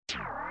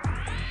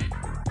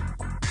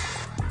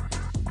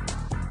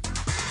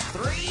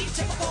Three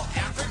typical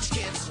average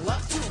kids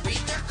love to read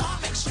their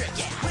comic strips.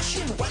 Yeah.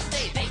 Wishing one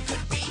day they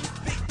could be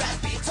big bad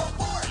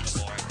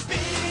Beetleborgs.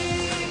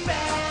 Big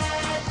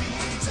bad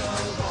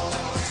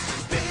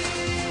Beetleborgs.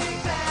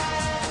 Big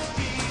bad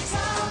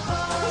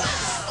Beetleborgs.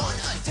 Wow! On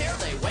a dare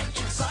they went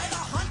inside a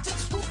haunted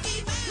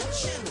spooky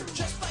mansion.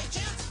 Just by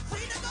chance,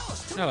 freed a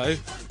ghost. Hello.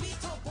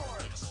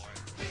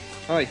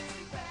 Hi.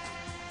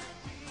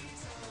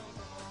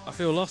 I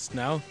feel lost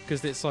now because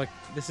this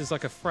is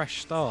like a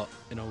fresh start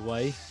in a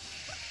way.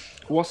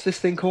 What's this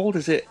thing called?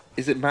 Is it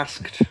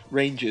Masked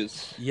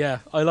Rangers? Yeah,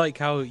 I like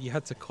how you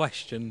had to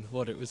question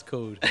what it was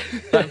called.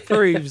 That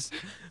proves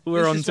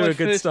we're on to a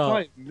good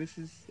start. Time. This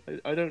is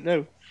I don't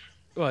know.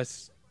 Well,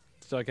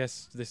 so I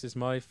guess this is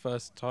my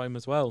first time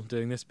as well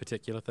doing this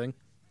particular thing.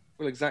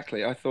 Well,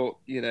 exactly. I thought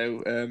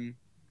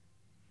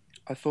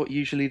I thought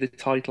usually the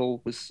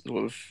title was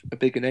sort of a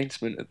big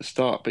announcement at the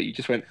start, but you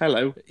just went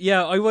hello.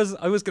 Yeah, I was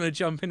going to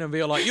jump in and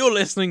be like, "You're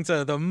listening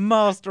to the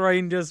Master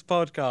Rangers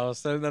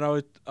podcast," and then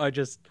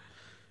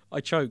I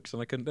choked and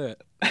I couldn't do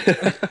it.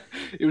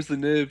 It was the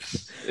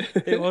nerves.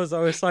 It was. I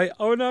was like,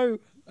 "Oh no,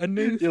 a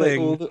new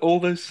thing." Like, all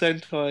those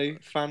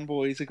Sentai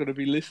fanboys are going to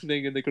be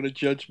listening and they're going to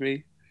judge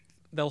me.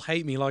 They'll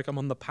hate me like I'm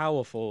on the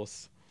Power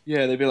Force.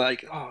 Yeah, they'll be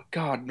like, "Oh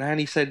God, man,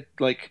 he said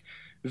like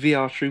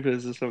VR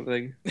troopers or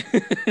something."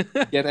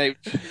 Get out.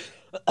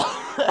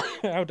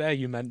 How dare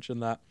you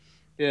mention that?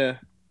 Yeah.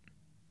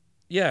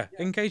 Yeah,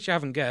 in case you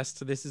haven't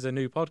guessed, this is a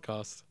new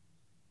podcast.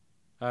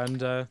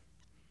 And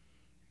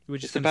we're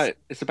just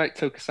it's about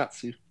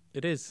Tokusatsu.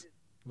 It is.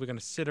 We're going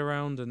to sit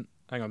around and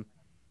hang on.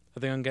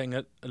 I think I'm getting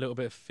a little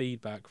bit of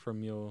feedback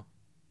from your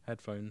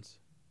headphones.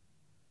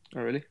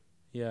 Oh, really?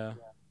 Yeah.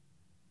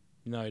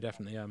 No, I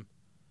definitely am.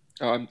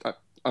 Oh,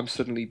 I'm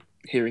suddenly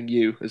hearing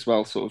you as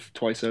well, sort of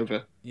twice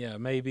over. Yeah,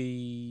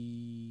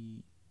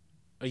 maybe.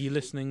 Are you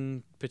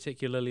listening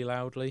particularly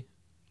loudly?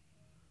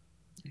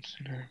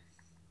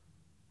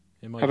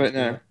 How about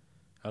now?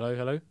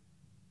 Hello?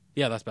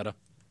 Yeah, that's better.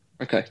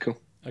 Okay, cool.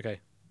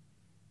 Okay.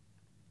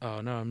 Oh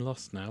no, I'm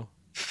lost now.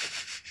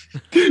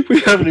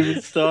 We haven't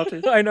even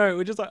started. I know,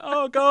 we're just like,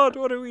 oh God,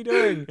 what are we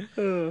doing?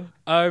 A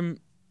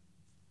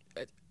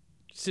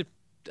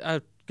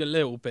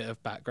little bit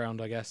of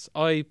background, I guess.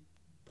 I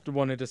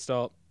wanted to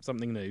start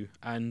something new,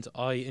 and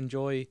I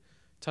enjoy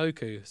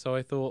Toku, so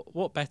I thought,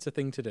 what better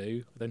thing to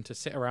do than to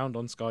sit around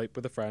on Skype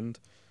with a friend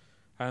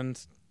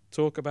and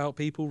talk about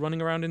people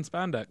running around in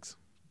spandex.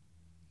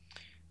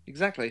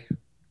 Exactly.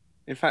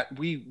 In fact,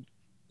 we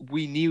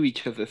knew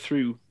each other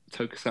through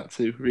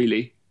Tokusatsu,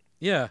 really.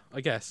 Yeah,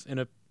 I guess, in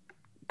a...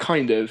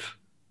 Kind of.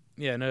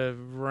 Yeah, in a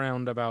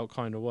roundabout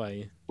kind of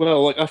way.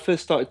 Well, like I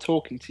first started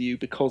talking to you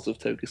because of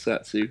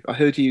Tokusatsu. I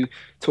heard you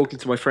talking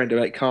to my friend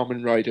about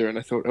Kamen Rider, and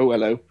I thought, oh,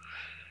 hello.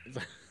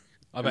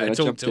 I better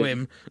talk to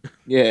him.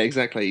 Yeah,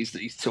 exactly.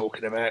 He's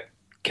talking about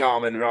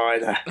Kamen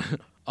Rider.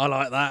 I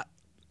like that.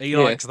 He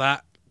likes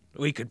that.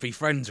 We could be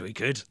friends, we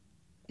could.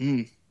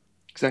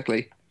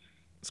 Exactly.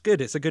 It's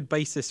good. It's a good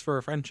basis for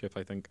a friendship,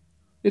 I think.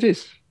 It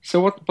is.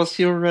 So what's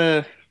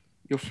your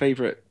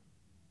favourite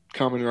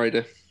Kamen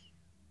Rider?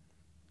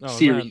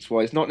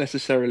 Series-wise, not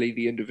necessarily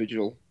the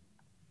individual.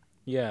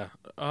 Yeah.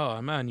 Oh,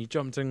 man, you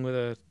jumped in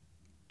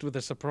with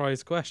a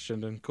surprise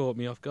question and caught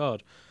me off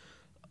guard.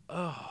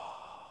 Oh...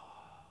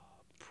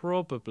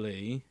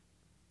 Probably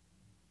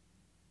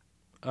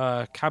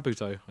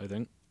Kabuto, I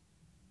think.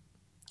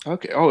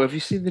 Okay. Oh, have you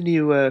seen the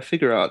new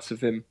figure arts of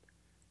him?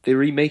 They're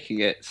remaking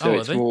it, so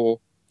it's more.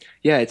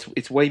 Yeah,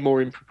 it's way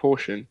more in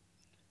proportion.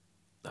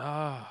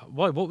 Why?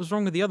 What was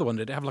wrong with the other one?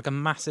 Did it have like a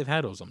massive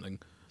head or something?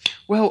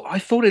 Well, I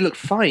thought it looked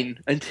fine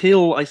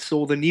until I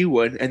saw the new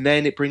one, and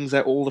then it brings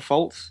out all the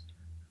faults.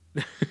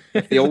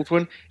 The old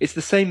one, it's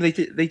the same. They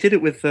did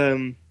it with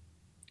Kamen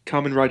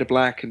Rider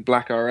Black and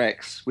Black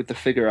RX with the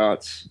figure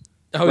arts.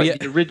 Oh,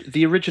 like, yeah.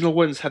 The original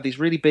ones had these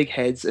really big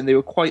heads, and they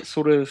were quite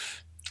sort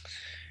of...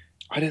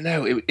 I don't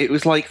know. It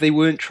was like they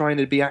weren't trying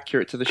to be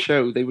accurate to the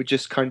show. They were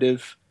just kind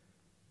of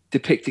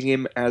depicting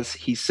him as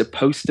he's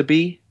supposed to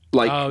be.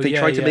 Like, they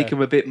tried to make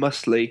him a bit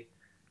muscly.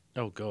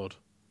 Oh, God.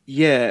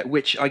 Yeah,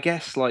 which I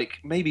guess, like,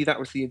 maybe that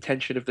was the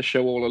intention of the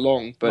show all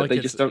along, but they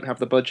just don't have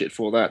the budget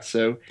for that,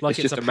 so like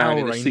it's just a man Power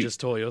in a Rangers suit.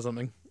 toy or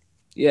something.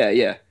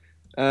 Yeah.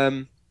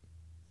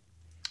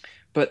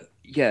 But,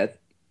 yeah...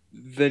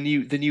 The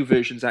new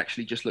versions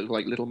actually just look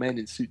like little men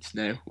in suits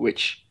now,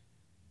 which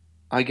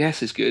I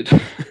guess is good.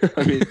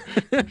 I mean,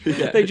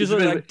 they just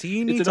look like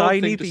teeny it's an tiny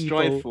odd thing to people.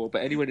 strive for,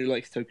 but anyone who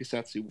likes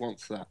Tokusatsu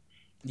wants that.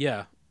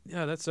 Yeah,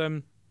 that's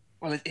Well,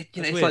 it's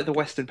weird. like the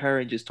Western Power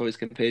Rangers toys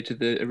compared to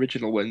the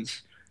original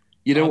ones.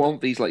 You don't want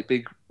these like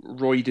big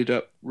roided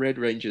up Red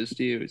Rangers,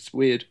 do you? It's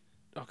weird.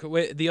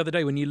 Okay, the other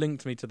day when you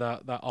linked me to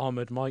that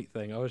Armored Might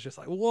thing, I was just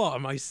like, what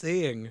am I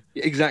seeing?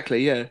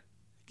 Exactly, yeah.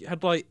 It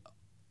had like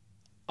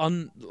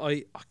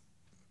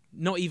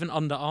not even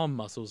underarm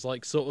muscles,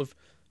 like sort of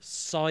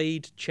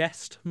side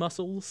chest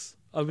muscles.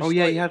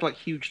 He had like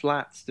huge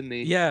lats, didn't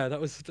he? Yeah,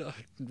 that was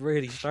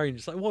really strange.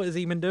 It's like, what is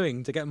he even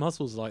doing to get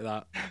muscles like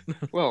that?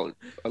 Well,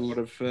 a lot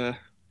of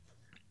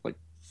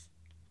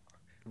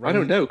I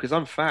don't know because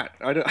I'm fat.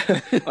 I don't.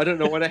 I don't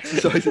know what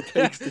exercise it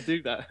takes to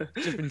do that.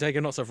 Just been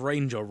taking lots of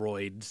Ranger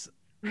roids.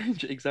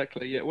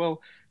 Exactly. Yeah.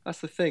 Well,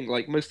 that's the thing.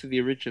 Like most of the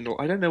original,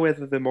 I don't know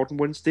whether the modern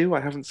ones do. I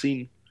haven't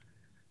seen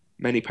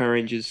many Power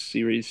Rangers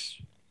series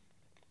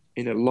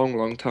in a long,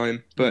 long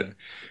time. But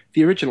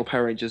the original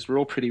Power Rangers were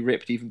all pretty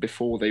ripped even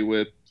before they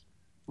were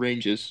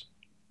Rangers.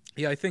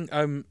 Yeah, I think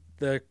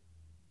the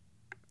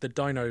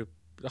Dino.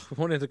 I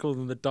wanted to call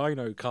them the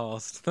Dino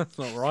Cast. That's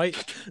not right.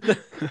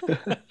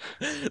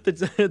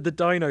 The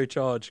Dino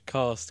Charge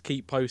cast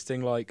keep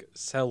posting like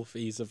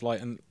selfies of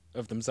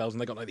of themselves,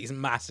 and they got like these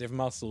massive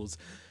muscles.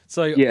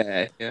 So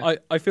Yeah.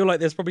 I feel like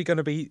there's probably going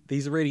to be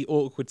these really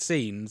awkward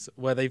scenes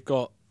where they've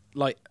got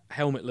like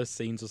helmetless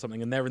scenes or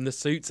something, and they're in the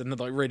suits and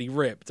they're like really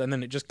ripped, and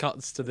then it just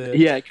cuts to the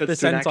It cuts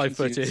to an Sentai action scene,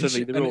 footage.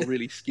 suddenly they're all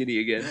really skinny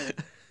again.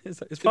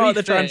 It's part of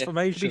the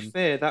transformation. To be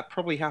fair, that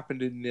probably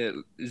happened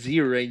in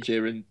Zero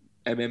Ranger and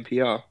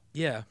MMPR.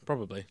 Yeah,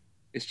 probably.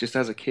 It's just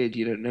as a kid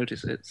you don't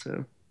notice it.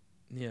 So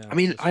Yeah. I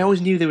mean, I always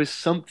knew there was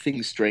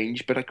something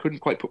strange, but I couldn't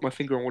quite put my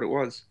finger on what it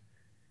was.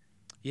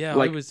 Yeah,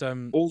 Like, I was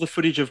all the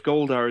footage of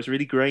Goldar is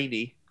really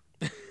grainy.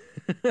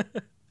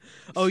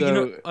 Oh,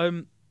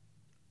 So-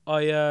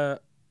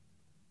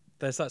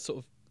 there's that sort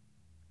of,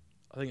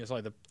 I think it's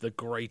like the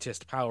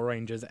greatest Power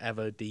Rangers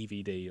ever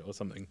DVD or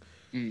something.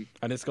 Mm.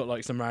 And it's got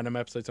like some random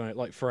episodes on it,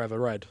 like Forever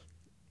Red.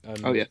 And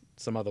Oh, yeah.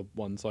 some other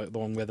ones, like the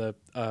one where the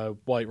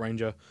White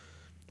Ranger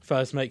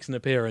first makes an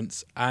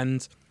appearance.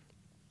 And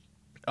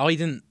I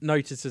didn't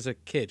notice as a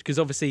kid, because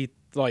obviously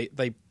like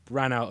they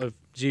ran out of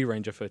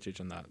G-Ranger footage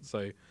and that,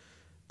 so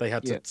they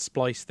had to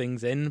splice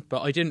things in.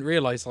 But I didn't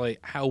realise like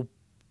how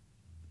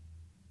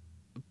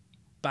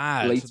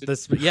bad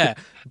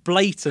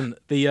blatant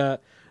the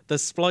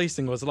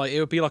splicing was. Like, it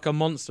would be like a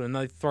monster and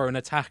they'd throw an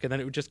attack, and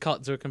then it would just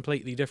cut to a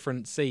completely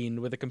different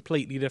scene with a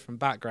completely different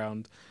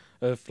background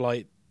of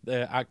like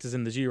the actors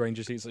in the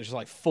G-Ranger suits just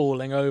like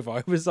falling over.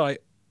 I was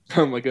like,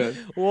 Oh my god!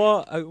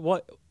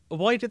 what?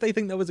 Why did they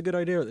think that was a good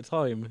idea at the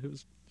time? It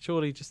was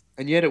surely just...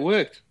 And yet it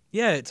worked.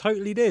 Yeah, it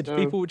totally did. So-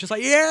 People were just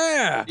like,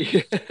 yeah!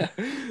 Yeah.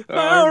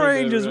 Power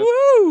Rangers,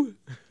 woo!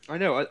 I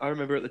know. I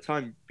remember at the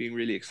time being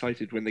really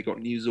excited when they got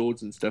new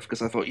Zords and stuff,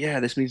 because I thought, yeah,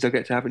 this means I'll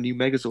get to have a new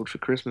Megazord for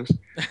Christmas.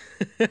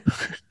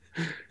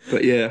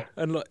 But yeah,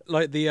 And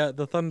like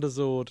the Thunder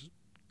Zord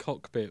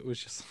cockpit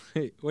was just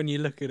like, when you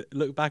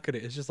look back at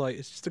it, it's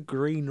just a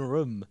green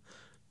room.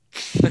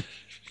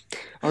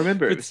 I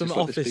remember With it was some just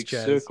like this office big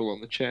chairs. circle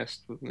on the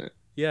chest, wasn't it?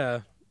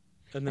 Yeah.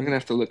 And I'm then gonna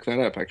have to look that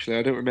up. Actually,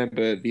 I don't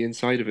remember the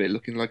inside of it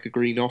looking like a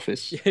green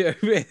office. yeah,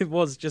 it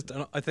was just,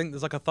 I think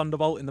there's like a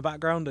Thunderbolt in the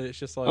background, and it's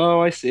just like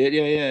Oh, I see it.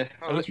 Yeah.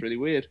 Oh, that's really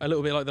weird. a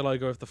little bit like the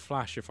logo of the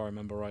Flash, if I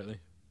remember rightly.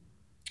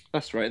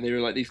 That's right. And they were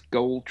like these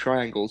gold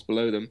triangles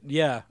below them.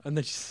 Yeah, and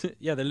they're just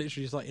they're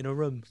literally just like in a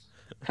room.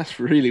 That's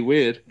really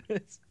weird.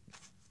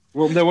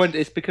 Well, no wonder.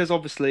 It's because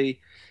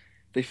obviously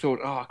they thought,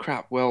 oh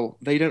crap, well,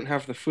 they don't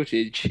have the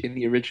footage in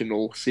the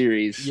original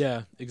series Yeah,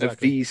 of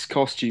exactly. these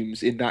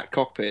costumes in that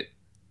cockpit.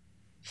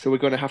 So we're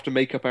going to have to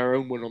make up our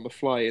own one on the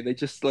fly. And they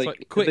just It's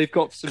like, quick, they've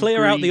got some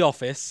clear out green- the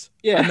office,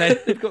 Yeah, and then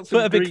they've got some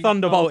put a big green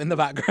Thunderbolt in the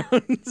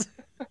background.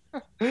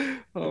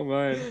 Oh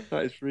man,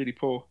 that is really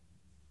poor.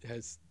 Yeah,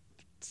 it's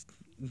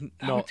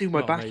That would do my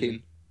not back amazing.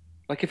 in.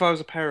 Like if I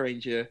was a Power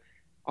Ranger,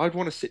 I'd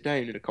want to sit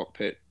down in a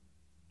cockpit,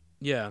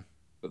 Yeah,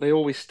 but they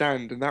always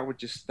stand, and that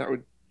would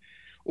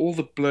all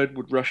the blood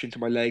would rush into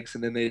my legs,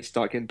 and then they'd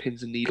start getting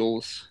pins and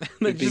needles.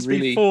 they'd It'd be just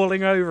really, be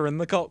falling over in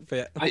the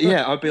cockpit.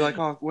 I'd be like,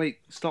 oh wait,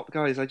 stop,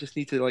 guys! I just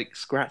need to like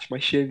scratch my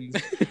shins.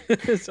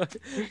 It's like,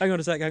 hang on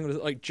a sec,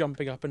 like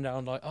jumping up and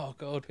down, like, oh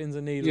god, pins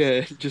and needles.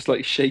 Yeah, just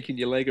like shaking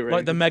your leg around.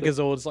 Like the and stuff.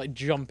 Megazords, like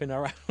jumping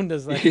around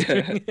as they're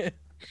Yeah. doing it.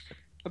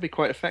 That'd be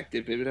quite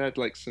effective. It would add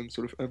like some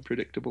sort of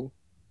unpredictable.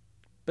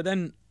 But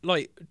then,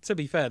 like, to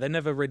be fair, they're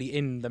never really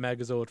in the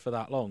Megazord for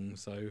that long,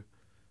 so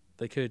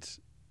they could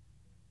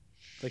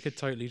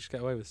totally just get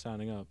away with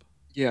standing up.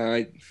 Yeah,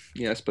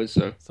 I suppose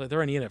so. So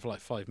they're only in it for like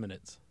 5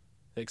 minutes,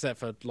 except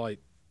for like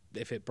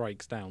if it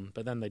breaks down.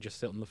 But then they just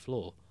sit on the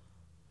floor.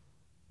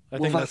 I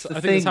Well, think that's the I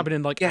think that's thing. happening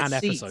in like Get an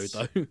seats.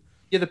 episode though.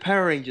 Yeah, the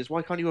Power Rangers.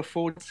 Why can't you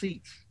afford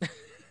seats?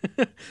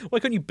 Why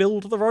can't you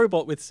build the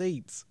robot with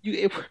seats?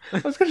 I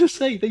was going to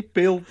say they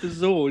build the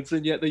Zords,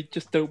 and yet they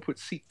just don't put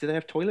seats. Do they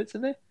have toilets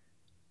in there?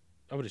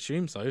 I would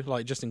assume so,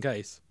 like just in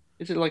case.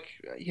 Is it like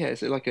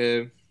Is it like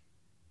a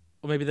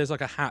Or maybe there's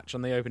like a hatch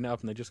and they open it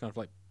up and they just kind of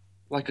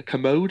like a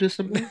commode or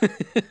something?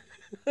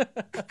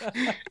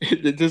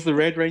 Does the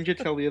Red Ranger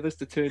tell the others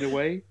to turn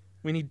away?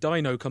 we need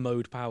Dino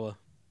commode power.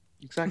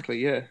 Exactly.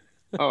 Yeah.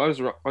 Oh, I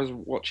was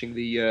watching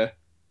the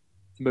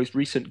most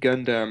recent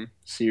Gundam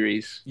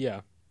series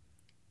Yeah.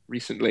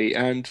 recently,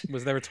 and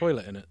Was there a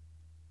toilet in it?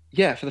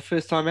 yeah, for the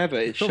first time ever,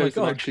 it Oh my shows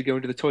them God. actually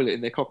going to the toilet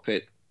in their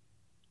cockpit.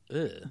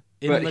 Ugh.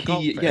 In But the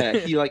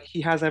cockpit.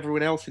 he has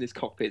everyone else in his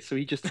cockpit, so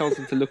he just tells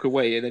them to look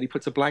away, and then he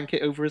puts a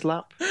blanket over his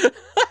lap, and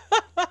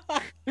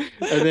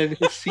then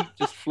his seat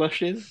just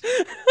flushes,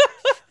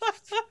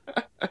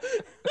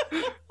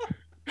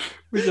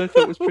 which I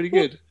thought was pretty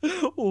good.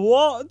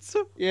 What?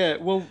 Yeah,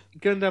 well,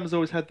 Gundam's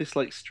always had this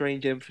like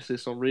strange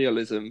emphasis on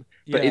realism,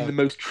 but in Yeah. the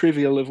most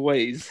trivial of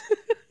ways,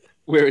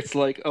 where it's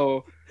like,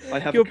 oh, I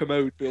have a You're-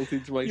 commode built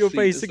into my You're seat.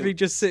 or basically something.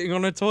 just sitting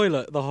on a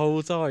toilet the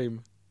whole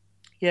time.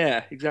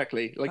 Yeah,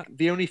 exactly. Like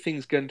the only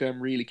things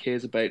Gundam really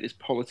cares about is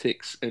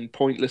politics and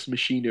pointless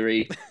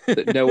machinery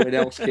that no one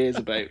else cares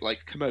about,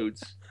 like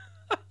commodes.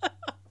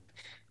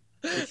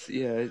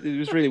 Yeah, it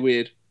was really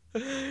weird.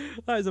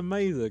 That is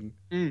amazing.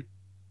 Mm.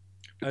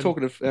 And-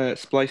 Talking of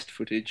spliced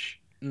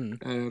footage,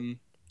 Mm.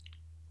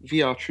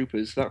 VR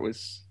Troopers, that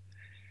was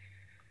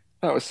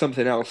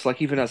something else.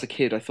 Like even as a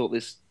kid, I thought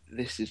this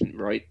isn't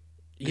right.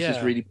 This is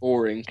Yeah. really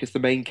boring because the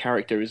main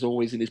character is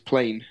always in his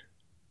plane.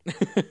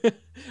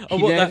 Oh,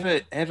 He what,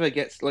 never ever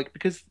gets like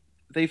because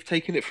they've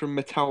taken it from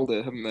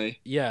Metalda, haven't they?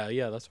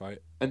 Yeah, that's right.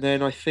 And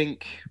then I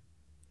think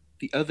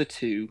the other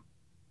two,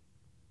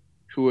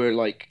 who are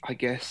like I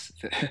guess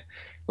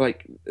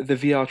like the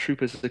VR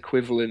Troopers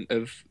equivalent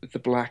of the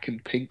Black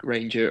and Pink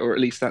Ranger, or at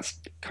least that's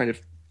kind of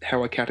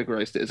how I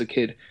categorized it as a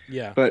kid.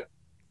 Yeah. But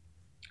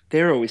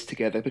they're always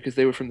together because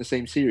they were from the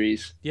same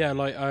series. Yeah,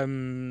 like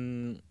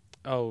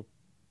oh,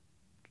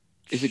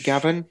 Is it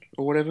Gavin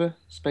or whatever?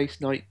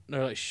 Space Knight.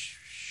 no, like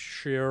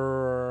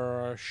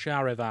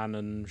Sharivan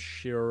and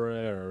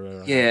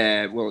Shir.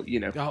 Yeah, well, you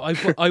know. Oh,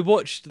 I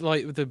watched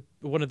like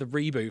one of the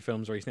reboot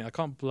films recently. I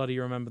can't bloody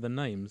remember the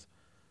names.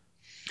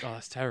 Oh,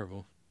 that's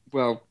terrible.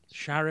 Well,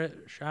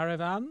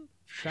 Sharivan?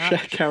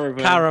 Caravan.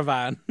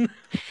 Caravan.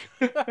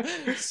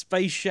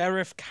 Space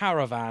Sheriff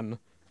Caravan.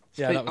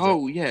 Yeah, that was it.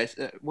 Oh, yes.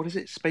 What is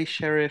it? Space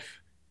Sheriff.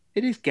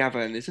 It is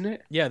Gavin, isn't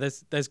it? Yeah,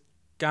 there's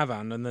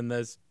Gavan and then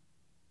there's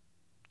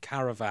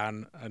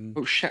Caravan and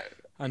Oh,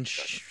 and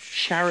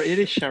It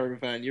is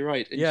Sharavan. You're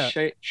right. And Yeah.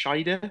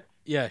 Shider.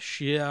 yeah,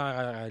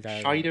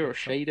 Shider or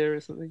Shader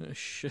or something.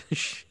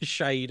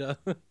 Shader.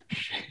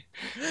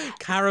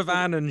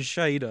 Caravan and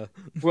Shader.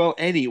 Well,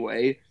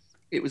 anyway,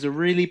 it was a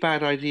really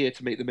bad idea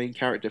to make the main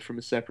character from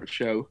a separate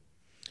show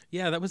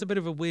Yeah, that was a bit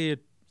of a weird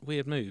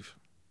move.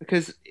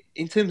 because,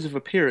 in terms of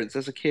appearance,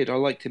 as a kid, I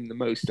liked him the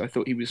most. I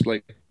thought he was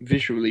like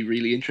visually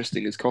really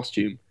interesting as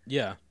costume,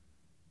 Yeah.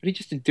 but he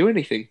just didn't do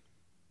anything.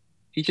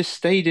 He just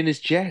stayed in his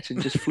jet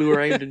and just flew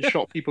around and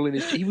shot people in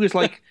his. He was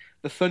like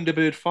the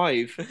Thunderbird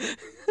 5,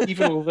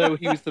 even although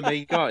he was the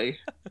main guy.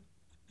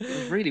 It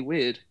was really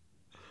weird.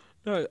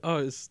 No, oh,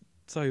 it's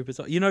so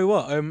bizarre. You know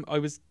what? I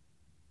was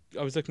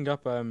looking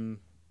up the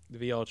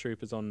VR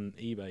Troopers on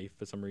eBay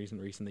for some reason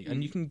recently,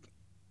 and you can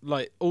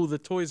like all the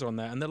toys are on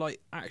there, and they're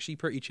like actually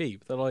pretty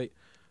cheap. They're like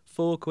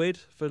 £4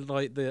 for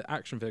like the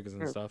action figures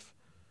and stuff,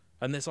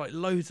 and there's like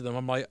loads of them.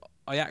 I'm like,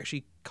 I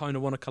actually kind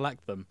of want to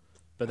collect them,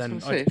 but I then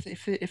was gonna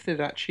say, if they're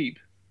that cheap,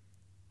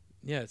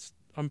 yeah,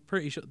 I'm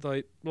pretty sure.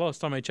 Like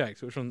last time I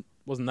checked, which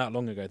wasn't that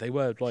long ago, they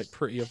were like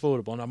pretty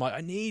affordable, and I'm like,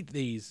 I need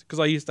these because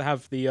I used to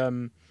have the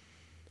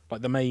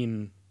like the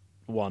main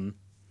one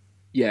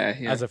yeah.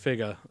 as a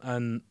figure,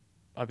 and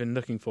I've been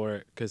looking for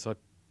it because I've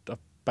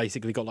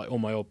basically got like all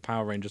my old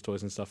Power Rangers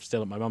toys and stuff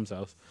still at my mum's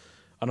house,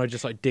 and I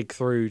just like dig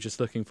through just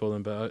looking for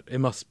them, but it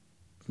must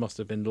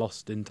have been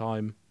lost in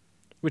time,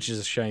 which is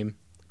a shame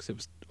because it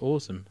was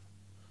awesome.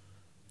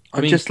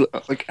 I'm just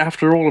like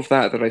after all of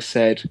that I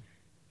said,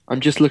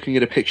 I'm just looking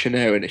at a picture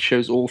now, and it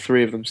shows all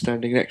three of them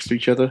standing next to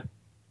each other.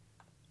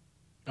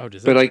 Oh,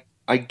 does it? But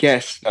I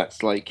guess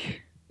that's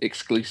like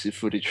exclusive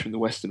footage from the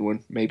Western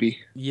one, maybe.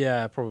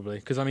 Yeah, probably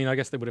because I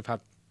guess they would have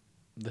had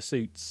the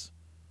suits.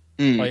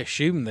 Mm. I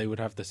assume they would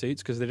have the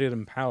suits because they did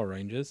in Power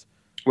Rangers.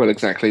 Well,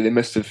 exactly. They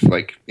must have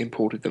like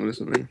imported them or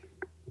something.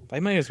 They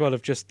may as well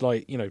have just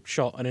like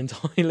shot an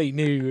entirely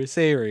new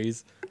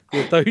series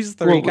with those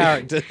three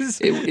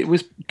characters. It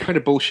was kind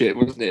of bullshit,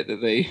 wasn't it?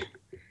 That they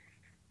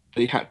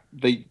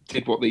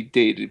did what they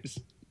did. It was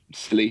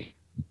silly.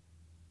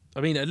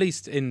 I mean, at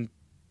least in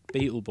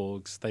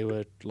Beetleborgs, they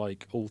were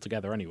like all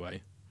together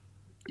anyway.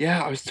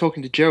 Yeah, I was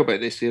talking to Joe about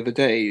this the other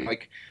day.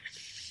 Like,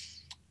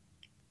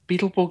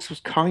 Beetleborgs was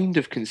kind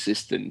of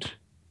consistent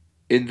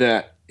in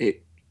that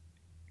it,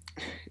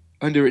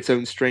 under its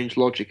own strange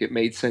logic, it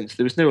made sense.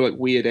 There was no like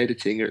weird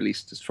editing, or at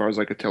least as far as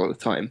I could tell at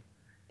the time.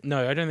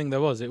 No, I don't think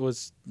there was. It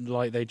was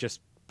like they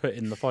just put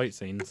in the fight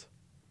scenes.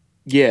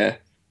 Yeah,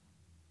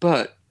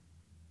 but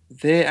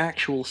their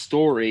actual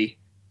story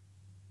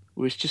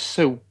was just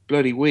so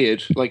bloody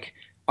weird. Like,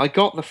 I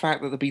got the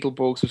fact that the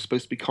Beetleborgs were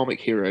supposed to be comic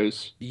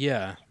heroes,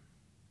 Yeah.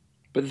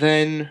 but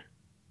then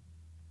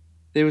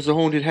there was a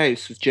haunted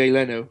house with Jay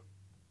Leno.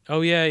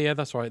 Oh yeah,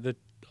 that's right.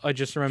 I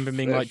just remember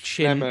being like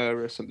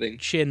Flemmer or something.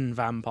 chin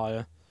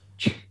vampire.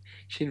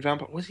 Chin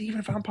vampire. Was he even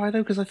a vampire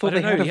though? Because I thought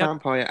they don't had know, a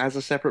vampire as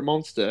a separate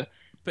monster.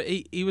 But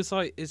he was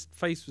like, his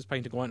face was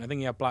painted white. I think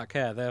he had black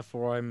hair.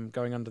 Therefore, I'm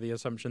going under the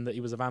assumption that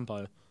he was a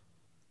vampire.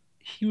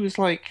 He was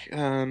like,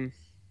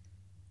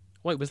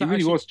 Wait, was he that really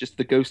actually... was just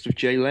the ghost of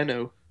Jay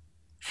Leno.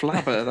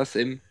 Flabber, that's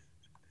him.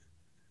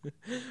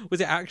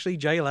 Was it actually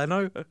Jay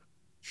Leno?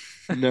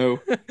 No.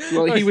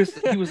 Well, he was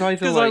either 'Cause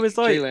I like was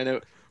like- Jay Leno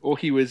or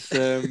he was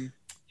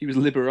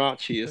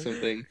Liberace or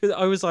something.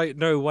 I was like,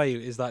 no way,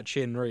 is that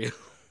chin real?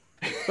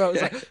 But I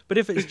was like, but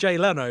if it's Jay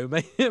Leno,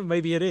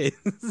 maybe it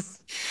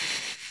is.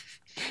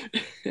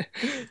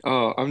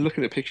 Oh, I'm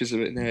looking at pictures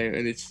of it now,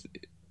 and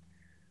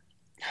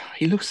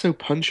he looks so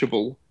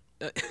punchable.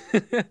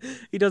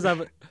 He does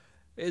have.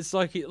 It's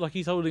like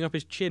he's holding up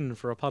his chin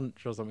for a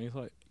punch or something. It's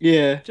like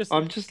Yeah, just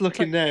I'm just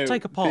looking now.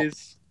 take a pop.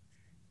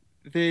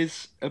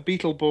 There's a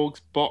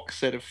Beetleborgs box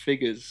set of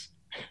figures,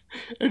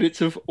 and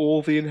it's of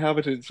all the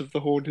inhabitants of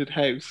the haunted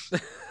house.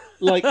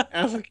 Like,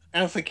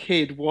 as a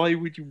kid, why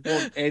would you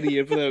want any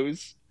of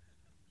those?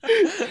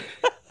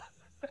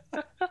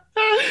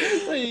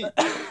 Like,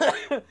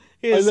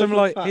 Here's I some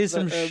love the fact here's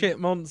some that, shit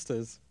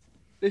monsters.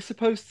 they're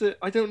supposed to.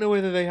 I don't know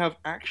whether they have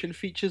action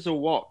features or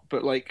what,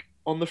 but like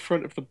on the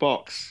front of the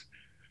box,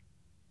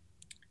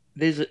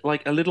 there's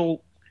like a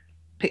little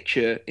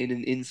picture in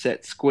an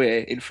inset square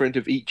in front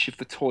of each of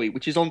the toy,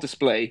 which is on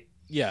display.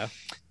 Yeah.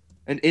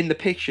 And in the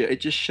picture,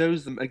 it just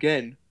shows them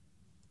again.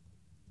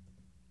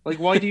 Like,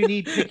 why do you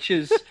need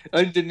pictures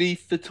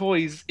underneath the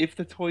toys if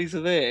the toys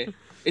are there?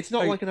 It's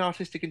not like an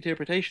artistic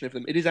interpretation of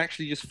them. It is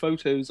actually just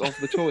photos of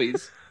the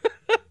toys.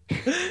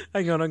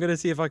 Hang on, I'm going to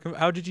see if I can.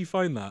 How did you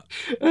find that?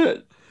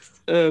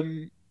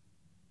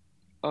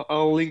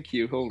 I'll link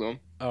you. Hold on.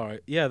 All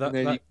right. Yeah, And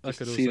then you that could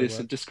just also see this work.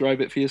 and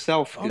describe it for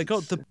yourself. Oh,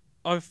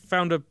 I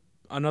found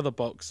another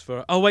box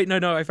for. Oh wait, no,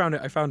 I found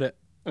it.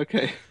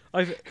 Okay.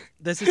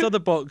 There's this other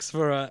box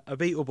for a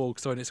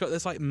Beetleborgs toy, and it's got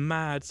this like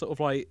mad sort of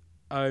like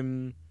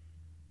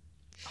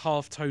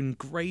half-tone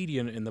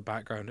gradient in the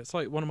background. It's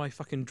like one of my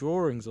fucking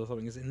drawings or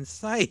something. It's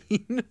insane.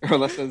 Oh,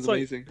 that sounds like,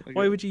 amazing. Okay.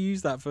 Why would you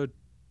use that for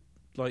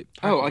like?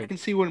 Oh, I packaging? can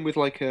see one with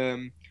like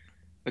a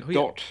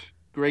dot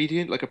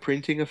gradient, like a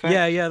printing effect.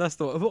 Yeah, that's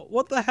the one.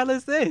 What the hell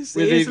is this?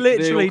 Where It is they all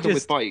literally come with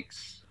just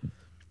bikes.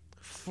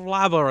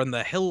 Flabber and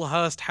the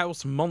Hillhurst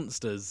House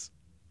Monsters.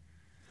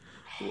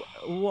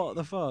 What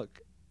the fuck?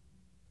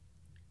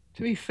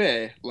 To be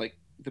fair, like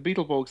the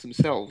Beetleborgs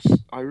themselves,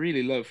 I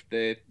really loved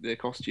their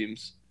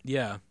costumes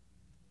Yeah.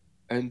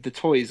 and the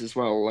toys as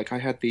well. Like I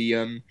had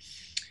the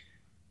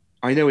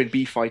I know in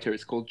B Fighter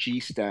it's called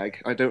G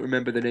Stag. I don't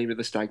remember the name of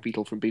the stag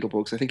beetle from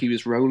Beetleborgs. I think he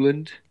was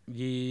Roland.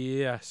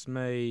 Yes,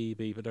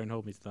 maybe, but don't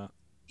hold me to that.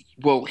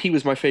 Well, he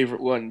was my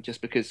favorite one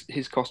just because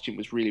his costume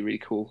was really, really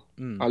cool.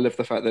 Mm. I love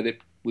the fact that it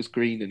was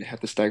green and it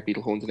had the stag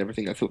beetle horns and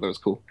everything. I thought that was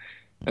cool.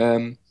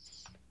 And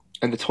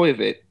the toy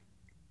of it,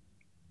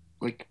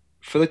 like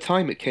for the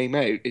time it came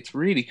out, it's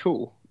really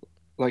cool.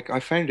 Like I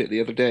found it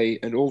the other day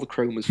and all the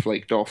chrome was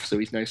flaked off, so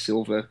he's now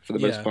silver for the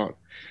most part.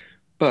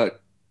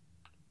 But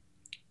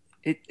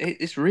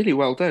it's really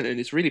well done and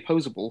it's really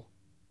poseable.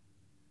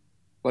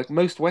 Like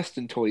most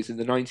Western toys in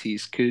the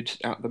 90s could,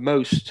 at the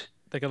most,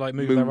 They could like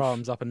move their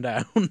arms up and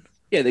down.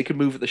 yeah, they could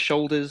move at the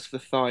shoulders, the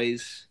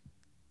thighs,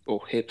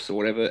 or hips or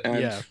whatever,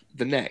 and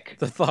the neck.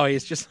 The thigh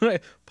is just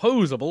like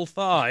poseable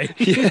thigh.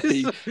 Yeah,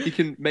 he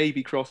can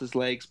maybe cross his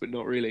legs, but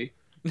not really.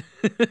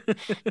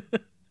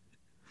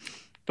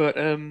 But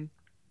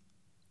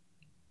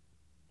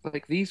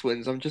like these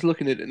ones, I'm just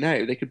looking at it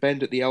now. They could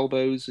bend at the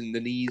elbows and the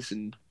knees,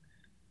 and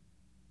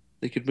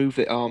they could move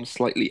their arms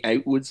slightly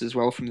outwards as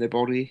well from their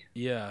body.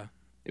 Yeah.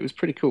 It was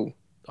pretty cool.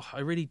 Oh,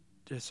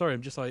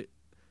 I'm just like,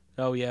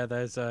 oh yeah,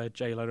 there's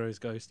Jay Leno's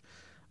ghost.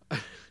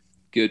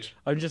 Good.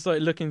 I'm just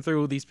like looking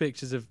through all these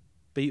pictures of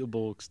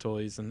Beetleborgs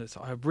toys, and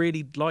I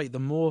really like the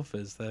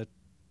morphers.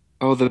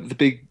 Oh, the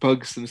big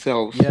bugs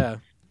themselves. Yeah.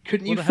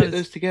 Couldn't you What the hell fit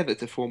those together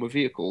to form a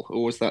vehicle,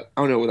 or was that?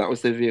 Oh no, that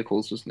was their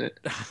vehicles, wasn't it?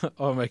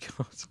 Oh my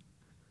god.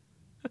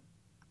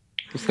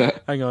 What's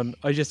that? Hang on,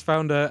 I just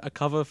found a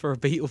cover for a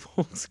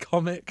Beetleborgs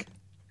comic.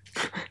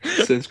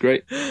 Sounds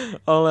great.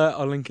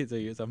 I'll link it to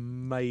you. It's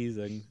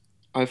amazing.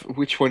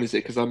 Which one is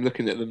it? Because I'm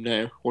looking at them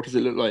now. What does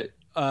it look like?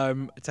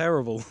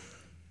 Terrible.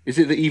 Is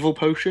it the evil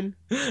potion?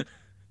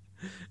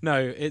 No,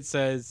 it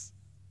says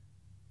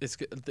it's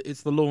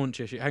the launch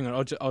issue. Hang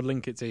on, I'll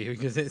link it to you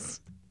because it's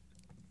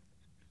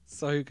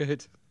so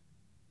good.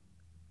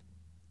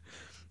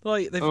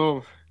 Like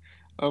oh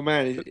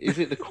man, is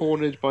it the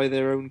cornered by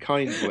their own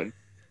kind one?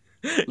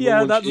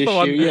 Yeah, that's the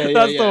one. Yeah,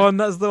 that's the one.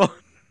 That's the one.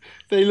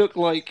 They look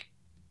like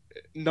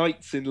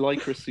knights in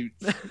lycra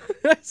suits.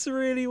 That's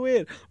really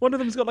weird. One of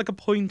them's got like a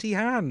pointy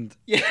hand.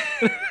 Yeah.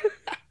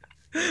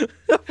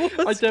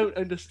 I don't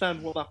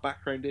understand what that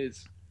background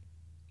is.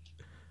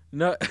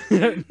 No,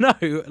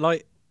 no,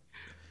 like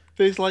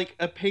there's like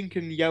a pink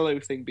and yellow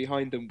thing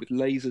behind them with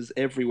lasers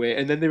everywhere,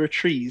 and then there are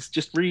trees,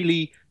 just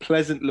really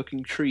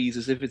pleasant-looking trees,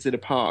 as if it's in a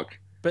park.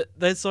 But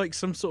there's like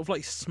some sort of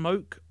like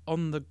smoke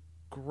on the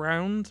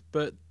ground,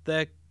 but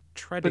they're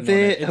treading on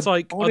it. It's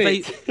like,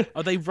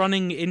 are they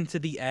running into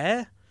the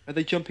air? Are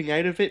they jumping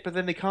out of it? But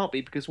then they can't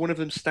be because one of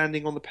them's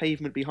standing on the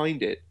pavement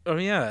behind it. Oh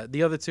yeah,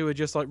 the other two are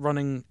just like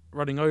running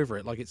over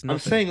it like it's nothing. I'm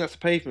saying that's a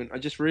pavement. I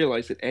just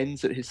realised it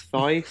ends at his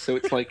thigh, so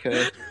it's like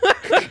a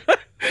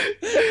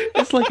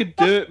it's like a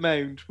dirt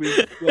mound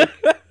with like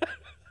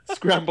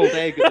scrambled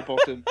egg at the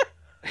bottom.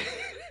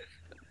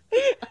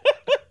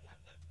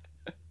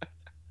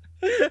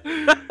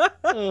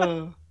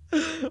 Oh.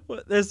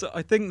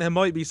 I think there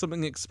might be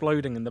something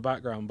exploding in the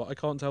background, but I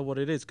can't tell what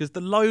it is because the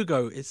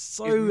logo is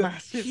so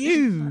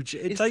huge.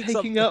 It's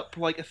taking up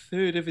like a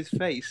third of his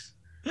face.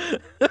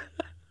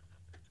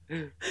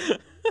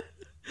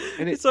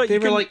 And It's like they you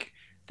were can- like,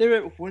 there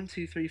were 1,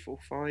 2, 3, 4,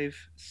 5,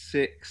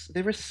 6.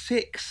 There were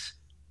 6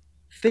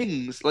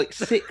 things, like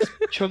 6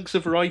 chunks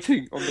of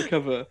writing on the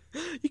cover,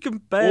 You can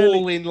barely.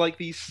 all in like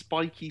these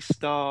spiky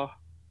star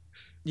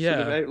sort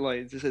of Yeah.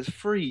 outlines. It says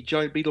free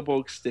giant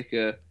Beetleborg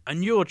sticker,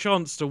 And your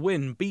chance to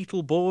win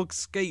Beetleborg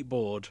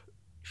skateboard.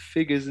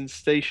 figures and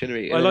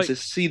stationery, I and then it like- says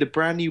see the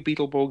brand new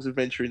Beetleborgs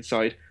adventure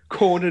inside,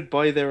 cornered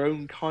by their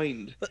own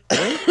kind.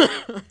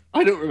 What?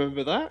 I don't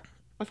remember that.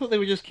 I thought they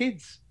were just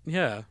kids.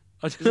 Yeah.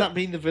 Does that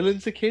mean the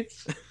villains are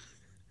kids?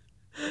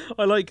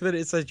 I like that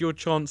it says your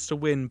chance to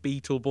win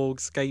Beetleborg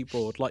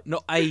skateboard. Like,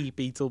 not a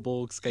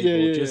Beetleborg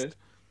skateboard, yeah. just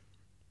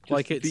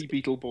like Just it's. the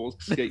Beetleborg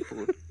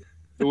skateboard.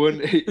 The one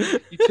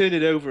you turn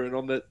it over, and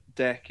on the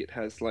deck it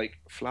has like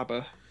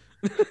flabber.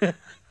 no,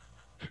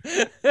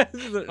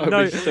 so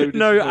no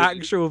disappointed.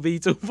 actual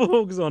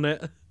Beetleborgs on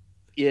it.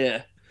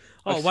 Yeah.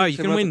 Oh I've wow, seen you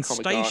some can other win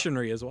comic art.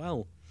 stationery as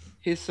well.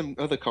 Here's some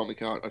other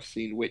comic art I've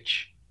seen,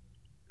 which,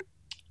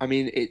 I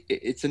mean,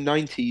 it's a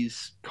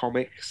 90s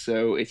comic,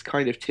 so it's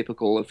kind of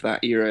typical of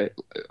that era,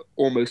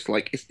 almost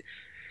like it's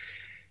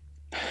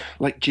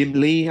like Jim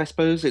Lee, I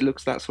suppose. It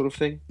looks that sort of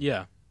thing.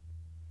 Yeah.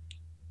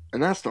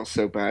 And that's not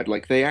so bad.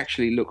 Like, they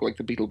actually look like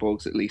the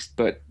Beetleborgs at least,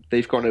 but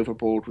they've gone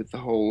overboard with the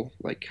whole,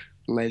 like,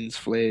 lens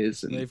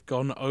flares and... They've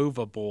gone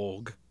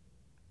overborg.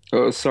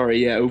 Oh,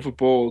 sorry, yeah,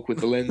 overboard with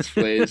the lens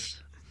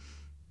flares.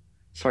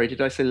 Sorry,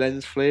 did I say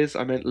lens flares?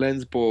 I meant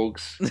lens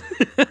borgs.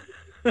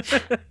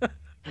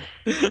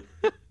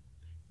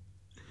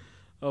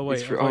 Oh wait,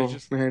 It's for- have I oh,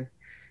 just... man.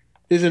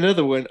 There's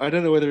another one. I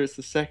don't know whether it's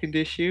the second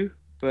issue,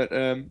 but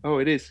oh,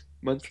 it is.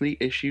 Monthly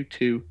issue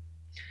 2.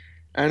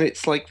 And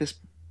it's like this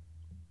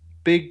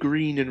big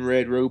green and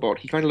red robot.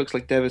 He kind of looks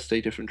like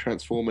Devastator from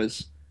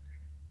Transformers.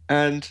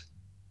 And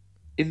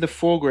in the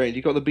foreground,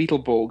 you got the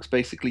Beetleborgs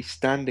basically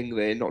standing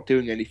there, not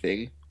doing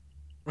anything.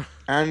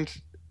 And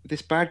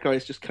this bad guy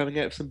is just coming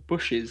out of some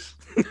bushes.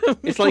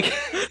 It's like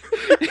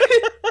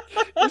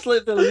it's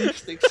like the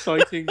least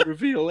exciting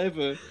reveal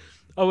ever.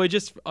 Oh, I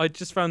just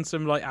found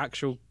some like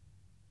actual,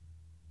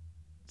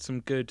 some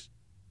good.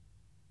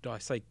 I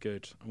say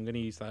good. I'm going to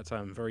use that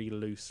term very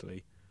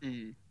loosely.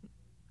 Mm.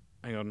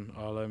 Hang on,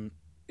 I'll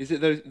Is it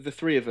the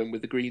 3 of them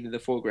with the green in the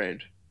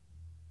foreground?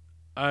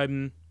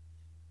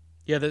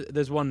 yeah.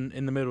 There's one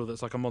in the middle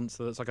that's like a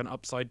monster that's like an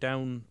upside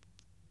down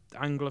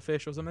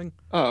anglerfish or something.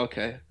 Oh,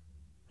 okay.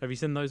 Have you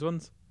seen those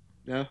ones?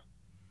 No.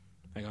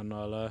 Hang on,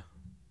 I'll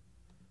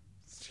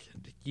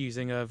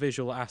using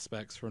visual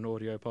aspects for an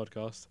audio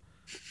podcast.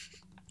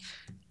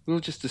 We'll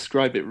just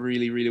describe it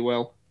really, really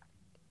well.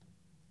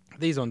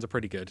 These ones are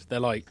pretty good. They're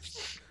like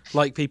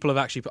people have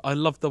actually I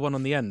love the one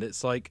on the end.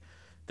 It's like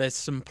there's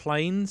some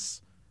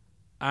planes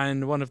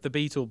and one of the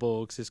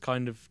Beetleborgs is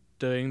kind of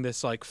doing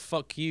this like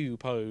fuck you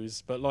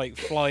pose, but like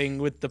flying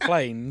with the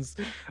planes.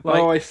 Like,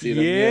 Oh, I see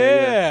them.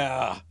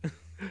 Yeah.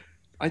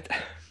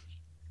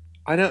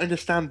 I don't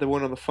understand the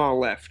one on the far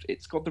left.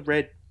 It's got the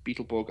red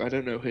Beetleborg. I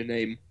don't know her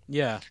name.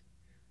 Yeah.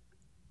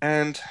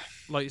 And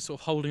Like sort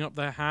of holding up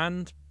their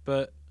hand,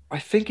 but I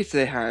think it's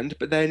their hand,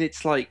 but then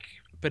it's like...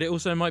 it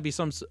also might be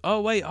some...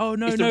 Oh, wait. Oh,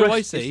 no, it's the no, wrist,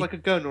 I see. It's like a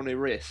gun on her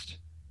wrist.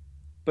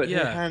 But her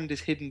Yeah. hand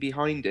is hidden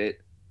behind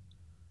it.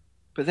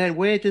 But then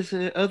where does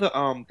her other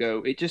arm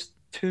go? It just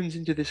turns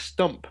into this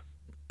stump.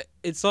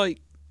 It's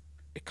like...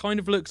 It kind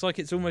of looks like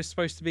it's almost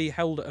supposed to be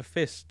held at a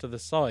fist to the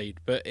side,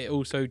 but it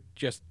also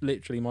just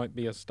literally might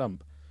be a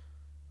stump.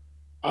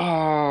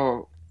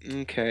 Oh,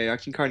 okay. I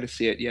can kind of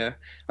see it, yeah.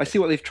 I see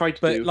what they've tried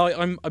to But do. like,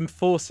 I'm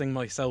forcing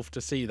myself to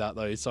see that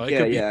though, so I yeah,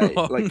 could be yeah.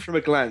 wrong. Like, from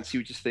a glance,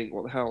 you would just think,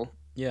 what the hell?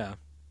 Yeah,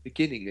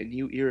 Beginning a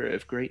new era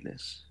of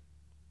greatness.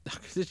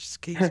 'cause it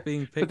just keeps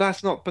being But picked.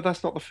 that's not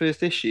the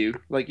first issue.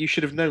 Like, you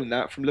should have known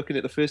that from looking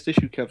at the first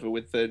issue cover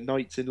with the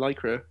knights in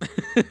lycra.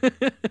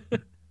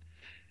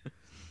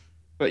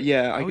 But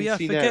yeah, I Oh can yeah,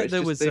 see now. forget It's there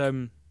just was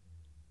they've-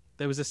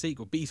 there was a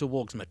sequel,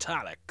 Beetleborgs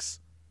Metallics.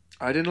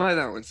 I didn't like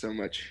that one so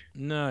much.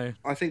 No,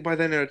 I think by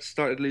then I'd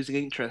started losing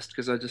interest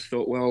because I just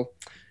thought, well,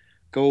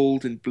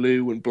 gold and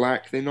blue and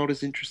black—they're not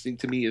as interesting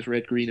to me as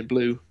red, green, and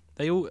blue.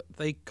 they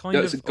kind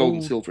No, of it's gold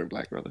and all, silver and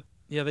black rather.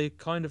 yeah, they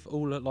kind of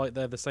all look like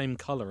they're the same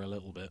color a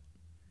little bit.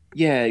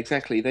 Yeah,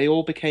 exactly. They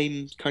all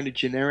became kind of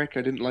generic.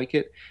 I didn't like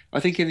it.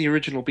 I think in the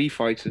original B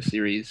Fighter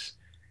series,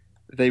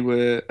 they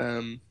were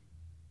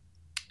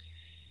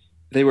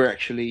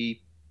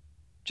actually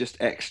just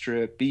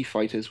extra B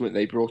fighters, weren't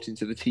they? Brought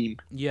into the team,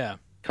 Yeah,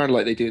 kind of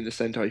like they do in the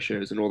Sentai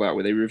shows and all that,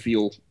 where they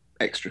reveal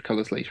extra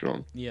colors later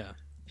on. yeah,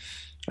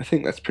 I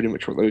think that's pretty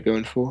much what they were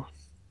going for.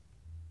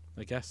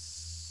 I guess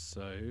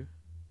so.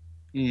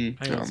 Mm.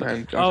 Hang on Oh a sec.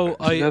 man! Oh,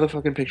 There's another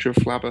fucking picture of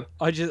Flabber.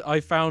 I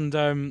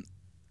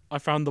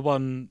found the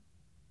one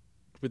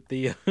with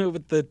the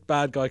with the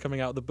bad guy coming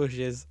out of the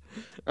bushes.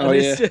 Oh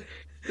And yeah.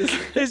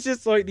 it's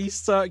just like these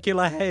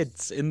circular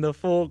heads in the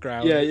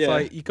foreground. Yeah, It's yeah.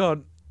 like you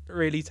can't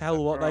really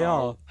tell what they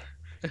are.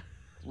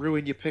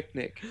 Ruin your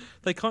picnic.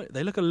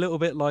 They look a little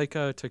bit like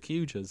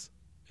Tokujas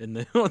in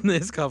the on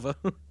this cover.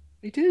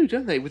 They do,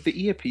 don't they? With the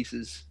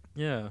earpieces.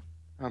 Yeah.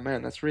 Oh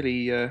man, that's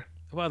really.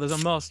 Wow, there's a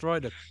Masked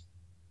Rider.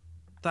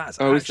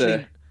 That's Oh, is actually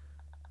there?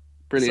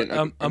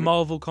 Brilliant. A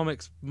Marvel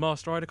Comics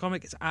Master Rider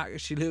comic. It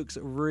actually looks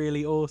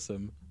really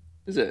awesome.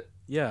 Is it?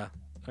 Yeah.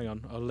 Hang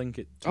on, I'll link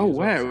it to Oh, you as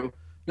well. wow.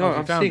 No, have you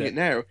I'm found seeing it? it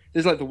now.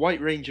 There's like the White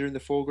Ranger in the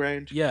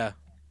foreground. Yeah,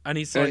 and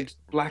he's And like,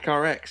 Black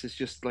RX is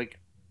just like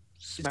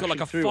he's got like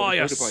a smashing through on a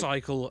fire motorbike.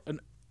 cycle, and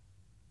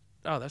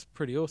oh, that's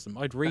pretty awesome.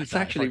 I'd read That's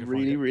that. actually if I could find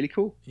really, it. really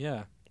cool.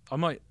 Yeah, I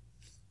might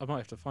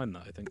have to find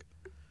that. I think.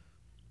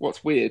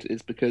 What's weird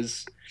is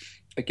because,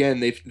 again,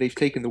 they've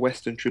taken the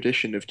Western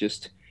tradition of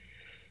just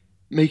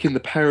making the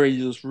Power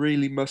Rangers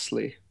really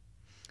muscly.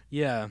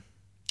 Yeah.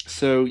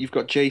 So you've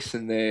got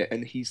Jason there,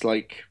 and he's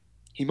like,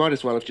 he might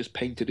as well have just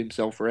painted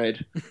himself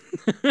red.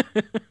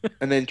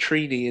 And then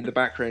Trini in the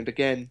background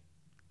again.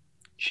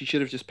 She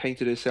should have just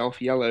painted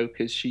herself yellow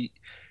because she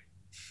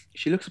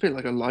looks a bit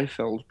like a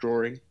Liefeld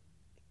drawing.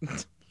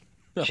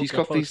 Oh, She's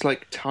got God. these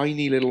like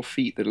tiny little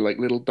feet that are like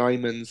little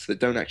diamonds that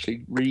don't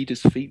actually read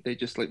as feet. They're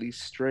just like these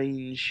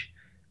strange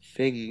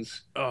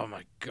things. Oh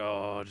my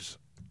God.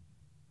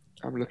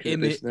 I'm looking at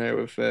this now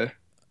of.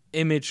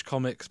 Image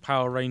Comics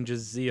Power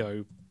Rangers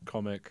Zeo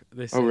comic.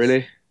 This. Oh is,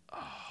 really?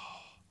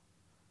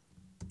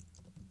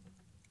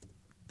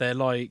 They're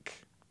like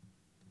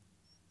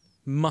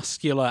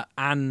muscular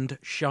and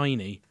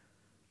shiny.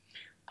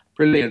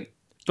 Brilliant.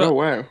 But- oh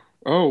wow.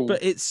 Oh.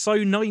 But it's so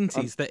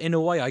 90s that in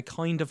a way I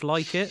kind of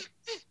like it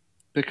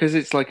Because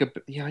it's like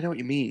yeah, I know what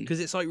you mean. because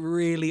it's like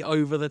really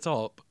over the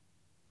top.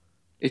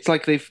 It's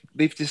like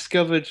they've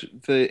discovered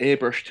the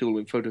airbrush tool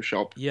in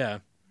Photoshop Yeah.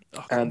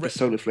 Oh, and the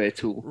solar flare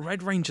tool.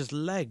 Red Ranger's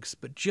legs,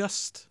 but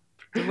just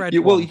the red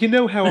Yeah, well, one. you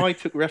know how I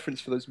took reference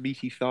for those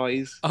meaty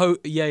thighs. Oh,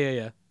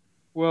 yeah.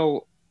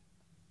 Well,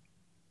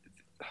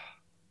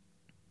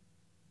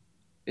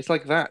 it's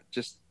like that,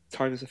 just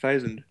times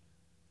 1,000.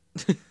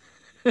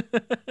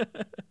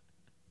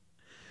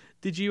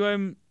 Did you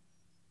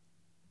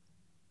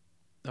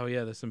Oh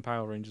yeah, there's some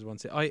Power Rangers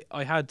ones here.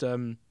 I had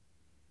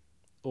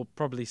or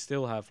probably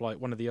still have like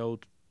one of the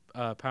old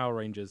Power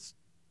Rangers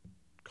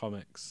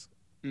comics,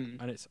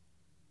 Mm. and it's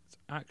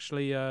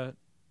actually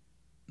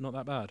not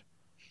that bad.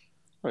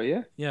 Oh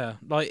yeah. Yeah,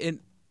 like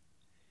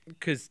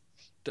because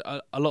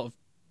a lot of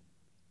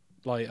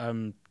like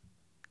Amera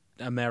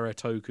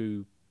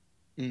Toku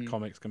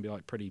comics can be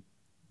like pretty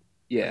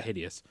Yeah.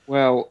 hideous.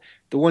 Well,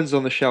 the ones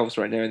on the shelves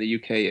right now in the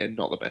UK are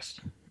not the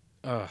best.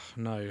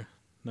 No,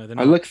 they're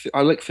not.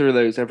 I look through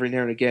those every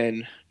now and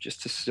again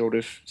just to sort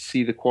of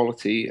see the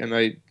quality, and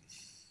I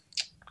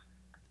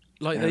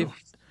Like No.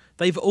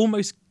 they've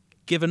almost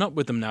given up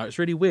with them now. It's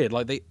really weird.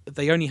 Like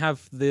they only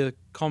have the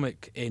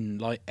comic in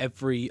like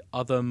every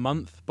other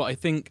month, but I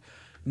think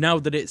now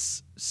that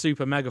it's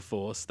Super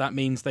Megaforce, that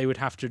means they would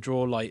have to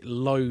draw like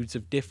loads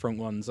of different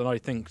ones, and I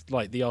think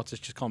like the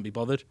artists just can't be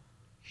bothered,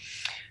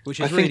 which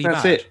is I think really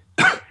that's bad.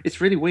 it. It's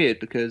really weird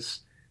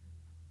because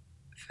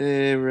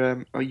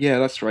they're oh yeah,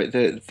 that's right.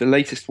 The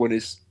latest one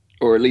is,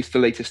 or at least the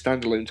latest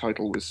standalone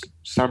title was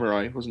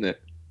Samurai, wasn't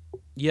it?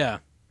 Yeah,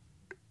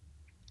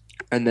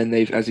 And then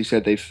they've, as you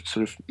said, they've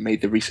sort of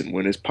made the recent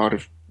one as part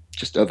of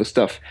just other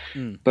stuff.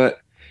 Mm. But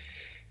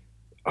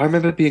I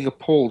remember being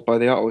appalled by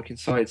the artwork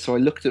inside, so I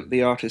looked at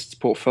the artist's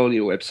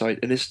portfolio website,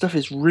 and his stuff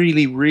is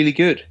really, really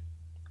good.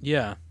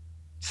 yeah.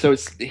 So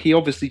he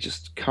obviously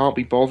just can't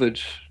be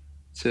bothered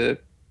to.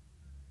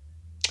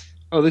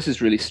 Oh, this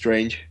is really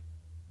strange.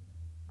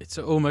 It's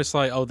almost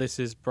like, oh, this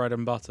is bread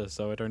and butter,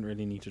 so I don't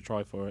really need to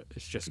try for it.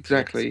 It's just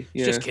Exactly. kids.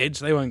 Yeah. It's just kids.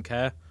 They won't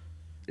care.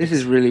 This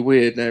is really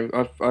weird.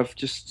 Now I've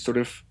just sort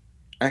of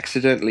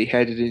accidentally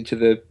headed into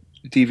the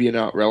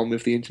DeviantArt realm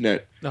of the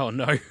internet. Oh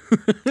no.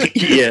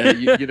 Yeah,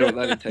 you know what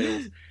that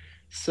entails.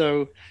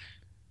 So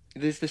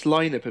there's this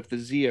lineup of the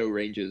Zeo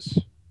Rangers,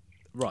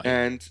 Right.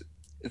 and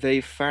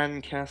they've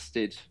fan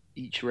casted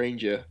each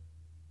ranger,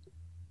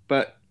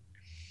 but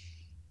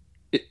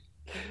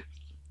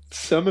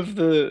some of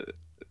the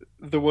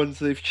ones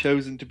they've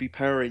chosen to be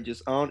Power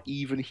Rangers aren't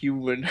even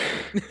human.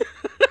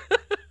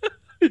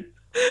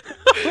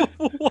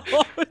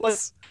 What? Like,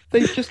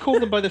 they've just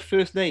called them by their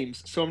first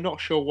names, so I'm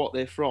not sure what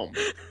they're from.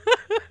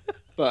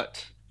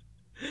 But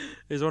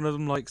Is one of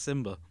them like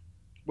Simba?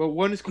 well,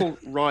 one is called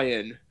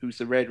Ryan, who's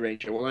the Red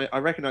Ranger. Well, I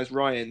recognize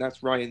Ryan.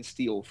 That's Ryan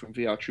Steele from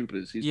VR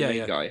Troopers. He's the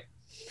main guy.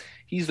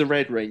 He's the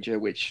Red Ranger,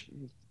 which,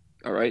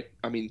 all right.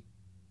 I mean,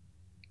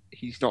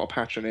 he's not a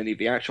patch on any of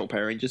the actual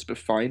Power Rangers, but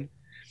fine.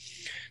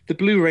 The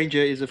Blue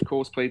Ranger is, of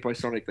course, played by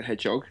Sonic the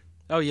Hedgehog.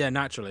 Oh yeah,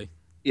 naturally.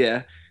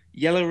 Yeah.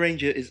 Yellow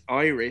Ranger is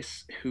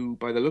Iris, who,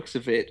 by the looks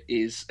of it,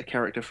 is a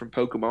character from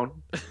Pokemon.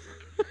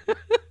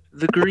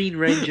 The Green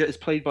Ranger is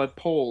played by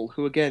Paul,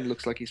 who again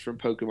looks like he's from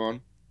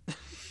Pokemon.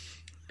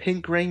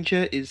 Pink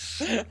Ranger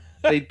is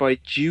played by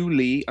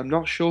Julie. I'm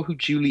not sure who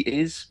Julie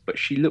is, but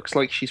she looks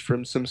like she's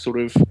from some sort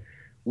of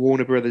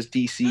Warner Brothers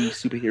DC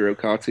superhero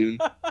cartoon.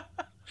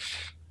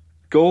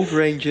 Gold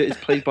Ranger is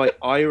played by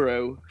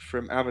Iroh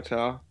from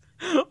Avatar.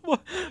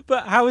 What?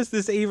 But how is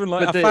this even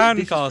like But a fan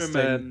this is casting?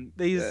 from,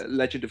 These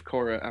Legend of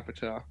Korra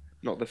Avatar,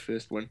 not the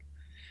first one.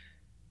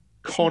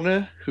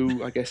 Connor,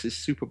 who I guess is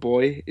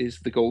Superboy, is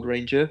the Gold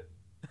Ranger.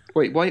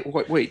 Wait,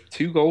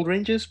 2 Gold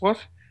Rangers? What?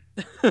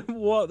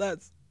 what?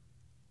 That's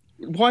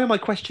Why am I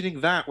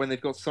questioning that when they've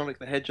got Sonic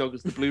the Hedgehog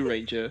as the Blue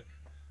Ranger,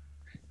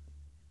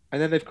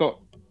 and then they've got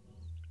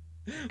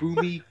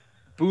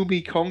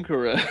Boomy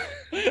Conqueror,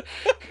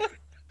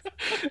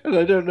 and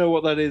I don't know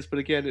what that is, but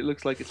again, it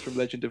looks like it's from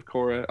Legend of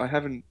Korra. I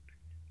haven't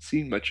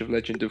seen much of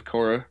Legend of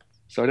Korra,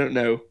 so I don't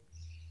know.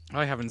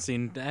 I haven't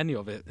seen any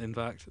of it, in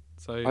fact.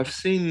 So I've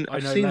seen I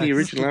know the less.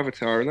 original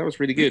Avatar, and that was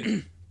really good.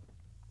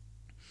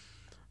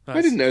 I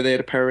That's- didn't know they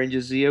had a Power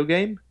Rangers Zeo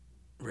game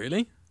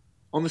Really?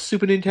 on the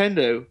Super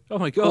Nintendo. Oh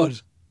my Called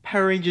god!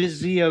 Power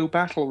Rangers Zeo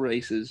Battle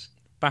Races.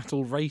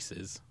 Battle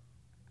races.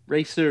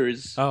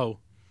 Racers, Oh,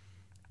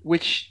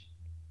 which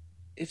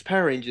it's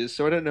Power Rangers,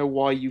 so I don't know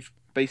why you've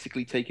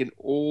basically taken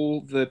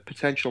all the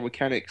potential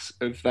mechanics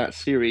of that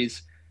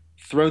series,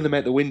 thrown them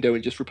out the window,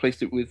 and just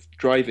replaced it with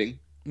driving.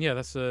 yeah,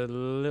 that's a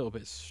little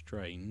bit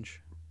strange.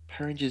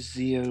 Power Rangers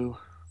Zeo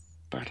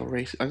Battle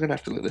Race. I'm gonna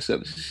have to look this up.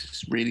 This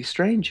is really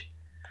strange.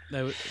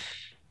 No,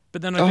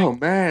 but then I Oh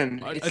think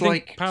man, I it's think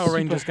like Power Super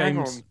Rangers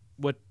Hang-On, games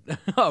would.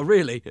 Oh,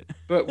 really?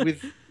 but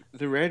with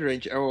the Red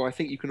Ranger. Oh, I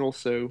think you can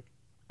also.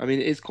 I mean,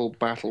 it is called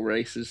Battle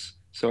Races,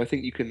 so I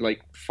think you can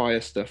like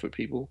fire stuff at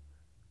people.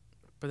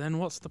 But then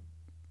what's the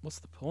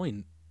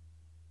point?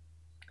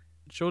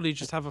 Surely you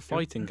just have a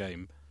fighting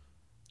game.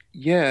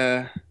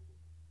 Yeah,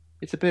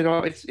 it's a bit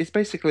odd. It's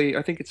basically,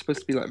 I think it's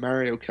supposed to be like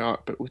Mario Kart,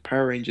 but with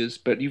Power Rangers.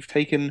 But you've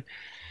taken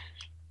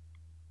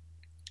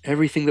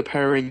everything that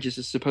Power Rangers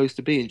is supposed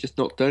to be and just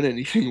not done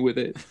anything with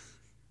it.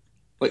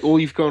 Like all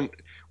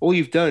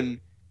you've done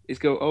is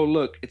go, oh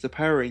look, it's a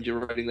Power Ranger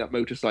riding that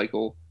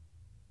motorcycle.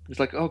 It's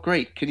like, oh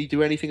great, can you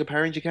do anything a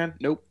Power Ranger can?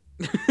 Nope.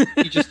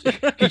 He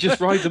just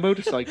rides a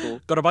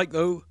motorcycle. Got a bike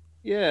though.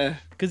 Yeah.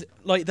 Because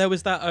like there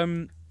was that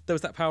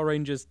Power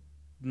Rangers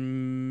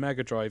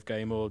Mega Drive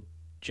game or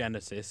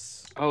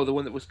Genesis. Oh, the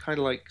one that was kind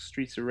of like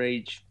Streets of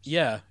Rage.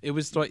 Yeah, it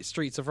was like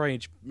Streets of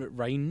Rage,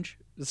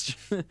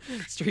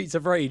 Streets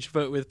of Rage,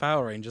 but with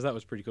Power Rangers. That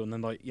was pretty cool. And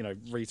then like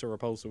Rita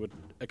Repulsa would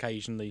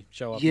occasionally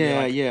show up.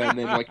 Yeah, and yeah, and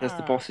then like as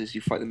the bosses,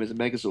 you fight them as a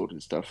Megazord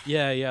and stuff.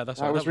 yeah, that's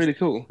right. That was really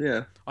cool.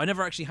 Yeah. I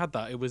never actually had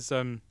that. It was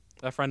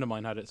a friend of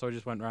mine had it, so I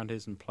just went around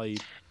his and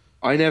played.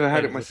 I never had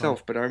Played it it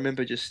myself, but I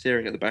remember just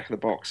staring at the back of the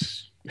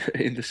box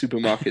in the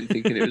supermarket and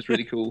thinking it was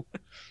really cool.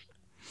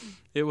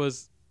 It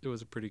was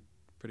a pretty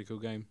cool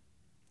game.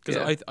 Because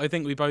Yeah. I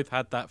think we both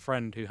had that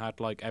friend who had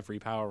like every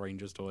Power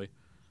Rangers toy.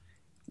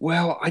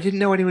 Well, I didn't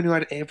know anyone who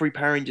had every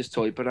Power Rangers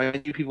toy, but I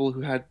knew people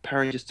who had Power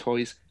Rangers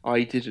toys.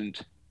 I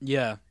didn't.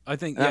 Yeah, I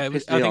think That it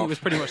was, pissed me I think off. it was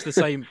pretty much the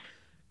same.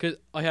 Because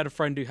I had a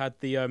friend who had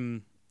the I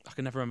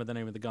can never remember the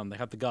name of the gun. They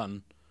had the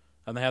gun,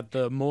 and they had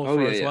the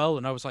morpher as yeah. well.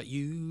 And I was like,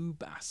 you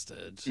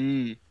bastard.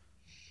 Mm.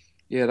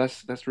 Yeah,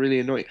 that's really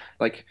annoying.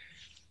 Like,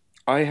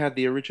 I had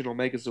the original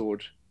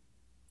Megazord,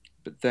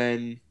 but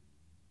then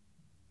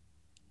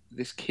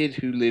this kid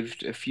who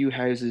lived a few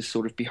houses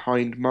sort of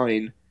behind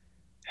mine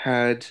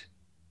had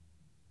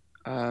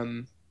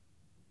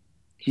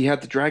he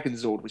had the Dragon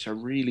Zord, which I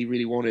really,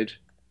 really wanted.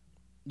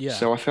 Yeah.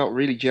 So I felt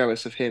really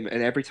jealous of him,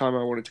 and every time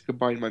I wanted to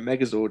combine my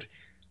Megazord,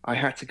 I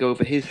had to go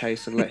over his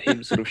house and let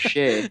him sort of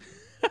share.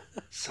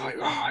 So it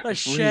Let's was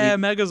share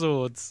really,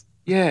 Megazords.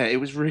 yeah, it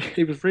was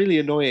really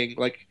annoying.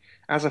 Like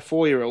as a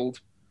 4-year-old,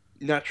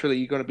 naturally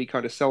you're going to be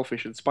kind of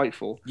selfish and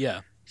spiteful.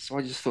 Yeah. So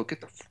I just thought,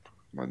 get the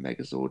my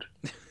Megazord.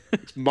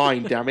 It's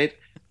mine, damn it.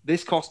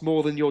 This costs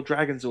more than your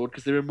Dragon Zord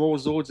because there are more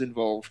Zords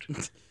involved.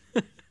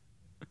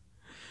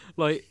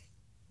 Like,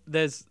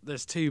 there's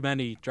too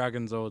many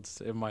Dragon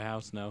Zords in my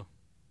house now.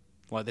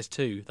 Like, there's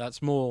 2.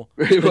 That's more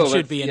than should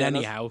that's- be in yeah, any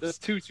that's- house. That's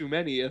too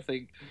many, I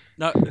think.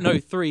 No,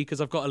 3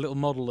 because I've got a little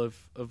model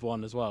of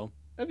one as well.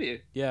 Have you?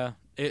 Yeah,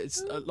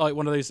 it's like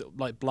one of those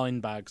like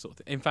blind bag sort of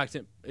thing. In fact,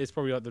 it's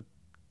probably like the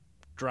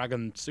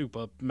Dragon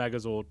Super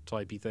Megazord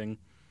typey thing.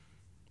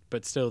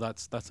 But still,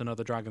 that's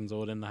another Dragon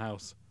Zord in the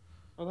house.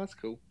 Oh, that's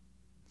cool.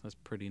 That's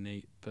pretty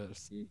neat, but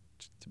it's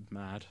just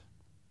mad.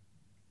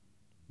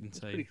 That's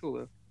Insane. pretty cool,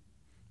 though.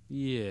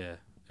 Yeah,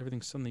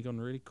 everything's suddenly gone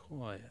really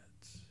quiet.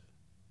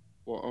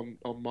 What,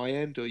 on my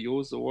end or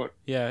yours or what?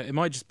 Yeah, it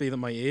might just be that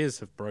my ears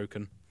have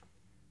broken.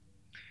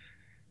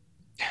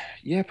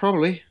 Yeah,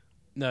 probably.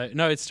 No,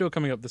 it's still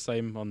coming up the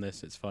same on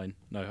this. It's fine.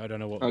 No, I don't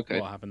know what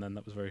happened then.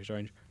 That was very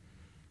strange.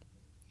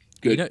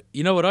 Good.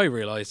 You know what I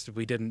realised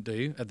we didn't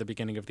do at the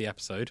beginning of the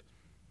episode?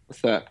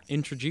 What's that?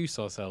 Introduce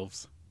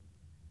ourselves.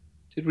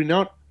 Did we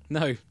not?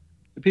 No,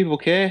 Do people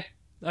care?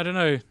 I don't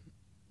know.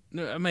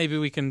 No, maybe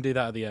we can do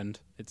that at the end.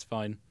 It's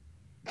fine.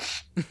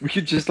 We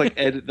could just like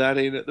edit that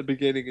in at the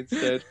beginning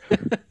instead.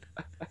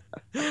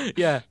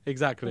 Yeah,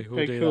 exactly.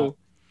 We'll Okay, do cool.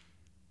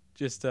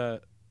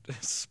 that.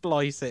 Just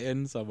splice it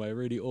in somewhere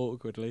really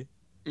awkwardly.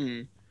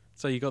 Mm.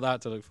 So you got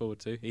that to look forward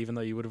to, even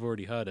though you would have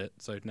already heard it.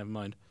 So never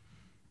mind.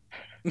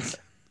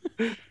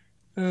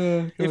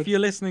 God. If you're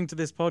listening to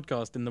this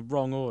podcast in the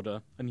wrong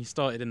order and you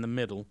started in the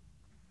middle,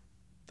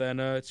 then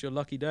it's your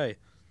lucky day,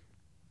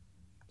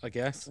 I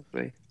guess.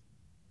 Exactly.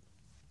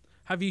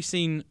 Have you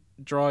seen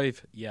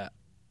Drive yet?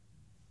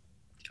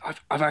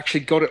 I've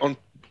actually got it on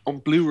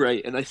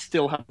Blu-ray and I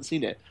still haven't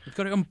seen it. You've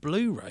got it on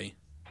Blu-ray.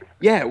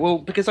 Yeah, well,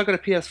 because I got a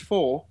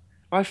PS4,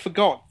 I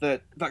forgot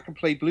that can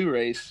play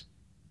Blu-rays.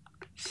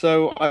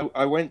 So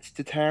I went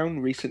to town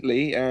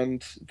recently,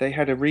 and they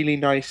had a really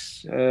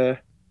nice, a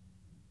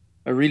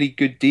really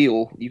good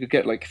deal. You could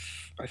get like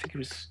I think it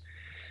was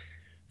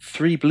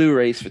 3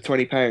 Blu-rays for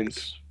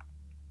 £20.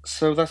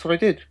 So that's what I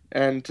did,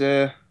 and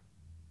it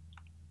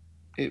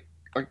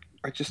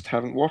I just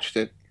haven't watched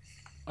it.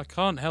 I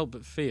can't help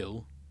but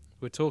feel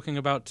we're talking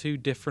about two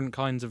different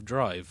kinds of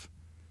drive.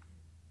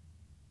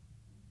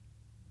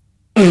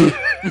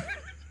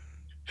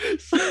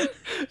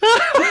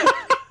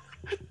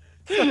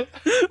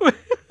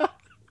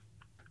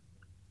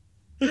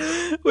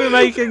 We're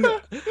making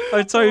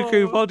a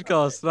Toku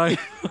podcast.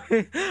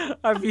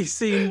 Have you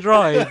seen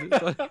Drive? I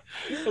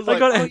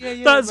got it. "Oh,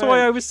 yeah, That's man, why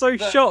I was so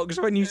shocked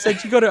when you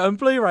said you got it on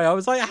Blu-ray. I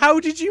was like, how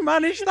did you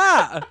manage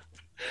that?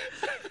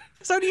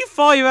 It's only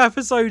 5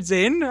 episodes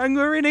in, and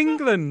we're in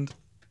England.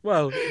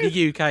 Well,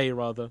 the UK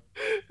rather.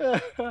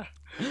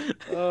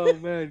 Oh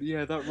man,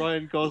 yeah, that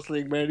Ryan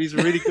Gosling, man, he's a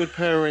really good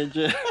Power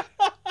Ranger.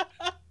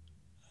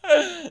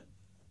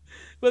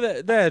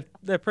 But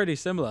they're pretty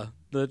similar.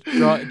 The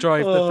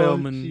drive the Oh,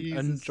 film and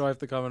Jesus. Drive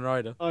the Kamen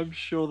Rider. I'm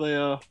sure they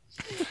are.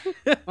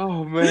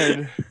 Oh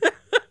man.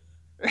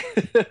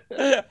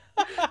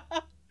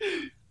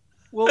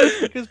 Well,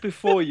 it's because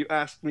before you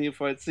asked me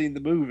if I'd seen the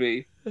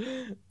movie,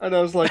 and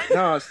I was like,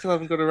 no, I still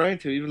haven't got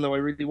around to it, even though I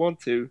really want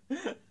to.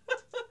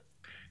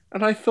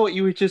 And I thought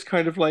you were just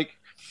kind of like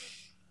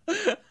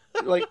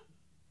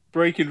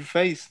breaking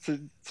face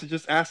to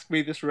just ask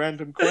me this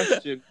random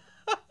question.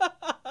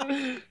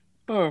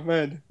 Oh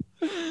man.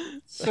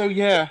 So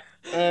yeah,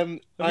 I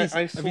saw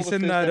Have you the seen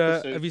first that?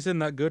 episode. Have you seen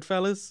that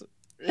Goodfellas?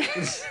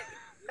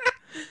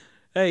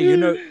 Hey, you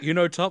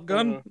know Top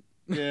Gun?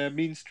 Yeah,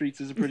 Mean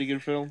Streets is a pretty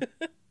good film.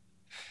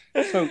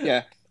 So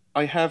yeah,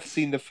 I have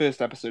seen the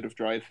first episode of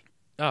Drive.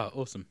 Oh,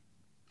 awesome.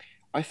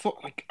 I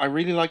thought I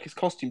really like his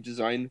costume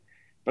design,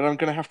 but I'm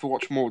gonna have to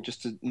watch more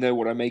just to know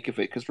what I make of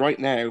it. Because right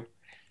now,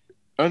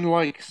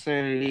 unlike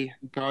say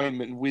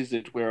Gaiman and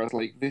Wizard, where I was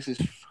like, this is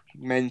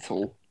fucking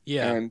mental,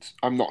 Yeah, and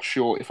I'm not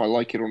sure if I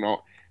like it or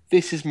not.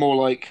 This is more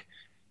like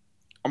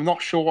I'm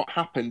not sure what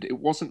happened. It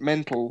wasn't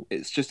mental.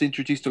 It's just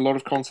introduced a lot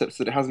of concepts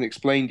that it hasn't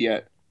explained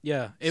yet.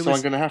 yeah. It So was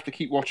I'm gonna have to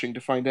keep watching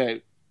to find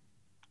out.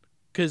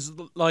 because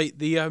like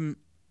the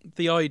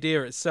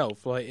idea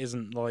itself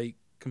isn't like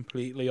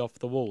completely off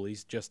the wall.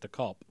 He's just a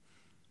cop.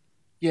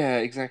 Yeah,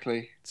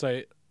 exactly.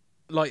 So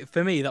like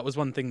for me, that was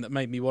one thing that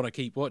made me want to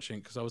keep watching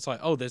because I was like,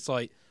 oh, there's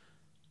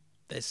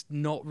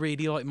not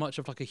really like much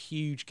of like a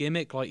huge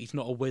gimmick. Like he's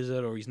not a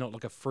wizard or he's not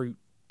like a fruit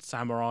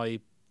samurai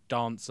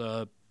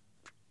dancer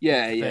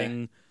Yeah,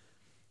 thing.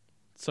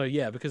 So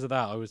yeah, because of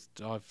that,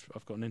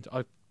 I've gotten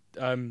into.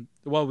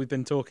 While we've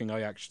been talking,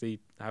 I actually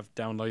have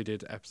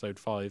downloaded episode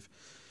 5.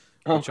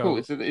 Oh, which cool.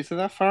 Is it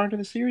that far into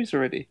the series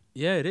already?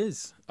 Yeah, it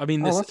is. I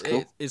mean, Oh, that's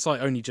cool. it's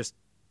like only just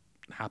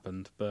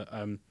happened, but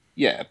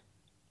Yeah,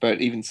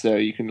 but even so,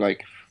 you can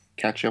like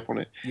catch up on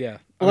it. yeah.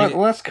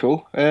 Well, that's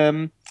cool.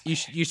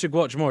 You should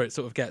watch more. It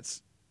sort of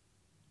gets.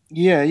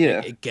 Yeah.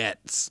 It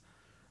gets.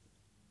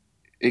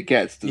 It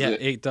gets. Does Yeah,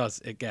 it? it does.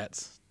 It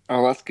gets.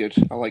 Oh, that's good.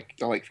 I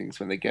like things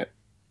when they get.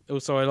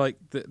 Also, I like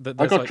that.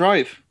 I got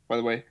Drive, by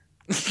the way,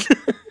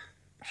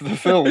 for the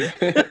film.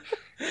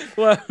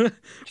 Well, from the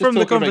talking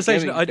about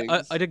conversation, getting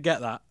things. I did get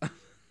that.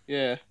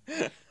 Yeah.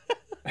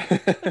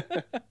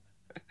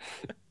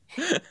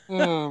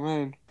 Oh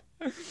man.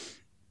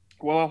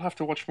 Well, I'll have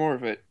to watch more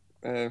of it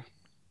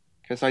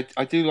because I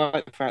do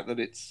like the fact that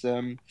it's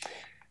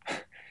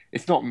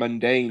not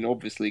mundane,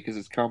 obviously, because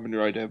it's Kamen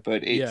Rider,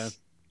 but it's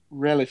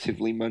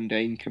relatively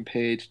mundane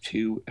compared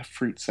to a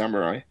Fruit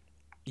Samurai.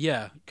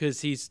 Yeah,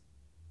 because he's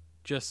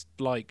just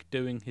like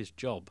doing his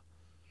job.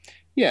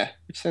 Yeah,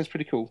 which sounds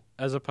pretty cool.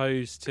 As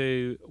opposed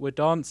to we're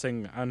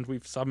dancing and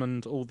we've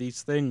summoned all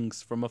these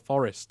things from a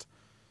forest,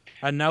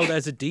 and now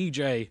there's a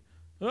DJ.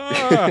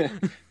 Ah!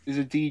 There's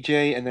a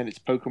DJ, and then it's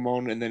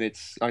Pokemon, and then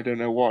it's I don't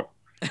know what.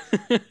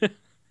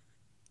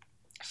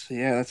 So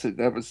yeah, that's it.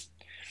 That was.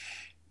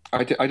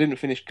 I didn't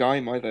finish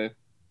Gaim either.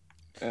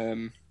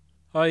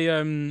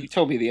 You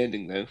told me the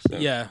ending though. So.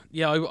 Yeah.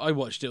 I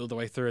watched it all the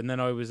way through, and then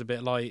I was a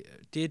bit like,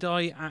 did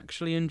I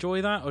actually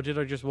enjoy that, or did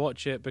I just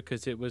watch it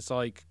because it was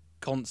like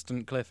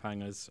constant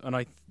cliffhangers? And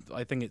I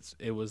think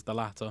it was the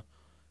latter,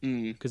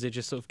 because it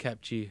just sort of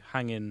kept you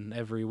hanging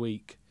every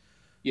week.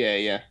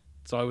 Yeah.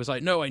 So I was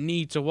like, no, I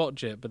need to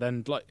watch it. But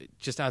then, like,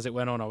 just as it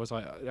went on, I was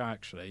like,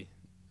 actually,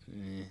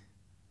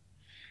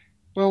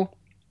 Well,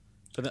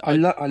 but then,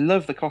 I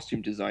love the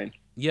costume design.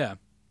 yeah,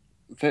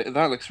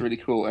 That looks really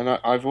cool, and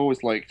I've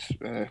always liked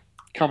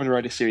Kamen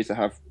Rider series that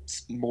have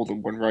more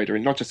than one rider,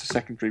 and not just a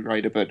secondary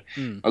rider, but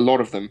a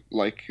lot of them.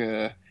 Like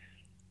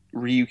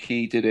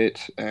Ryuki did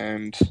it,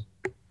 and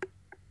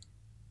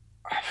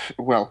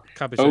well,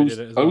 Kabuto did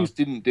it as well. Oz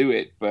didn't do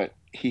it, but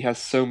he has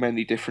so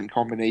many different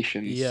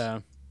combinations.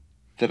 Yeah.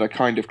 That I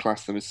kind of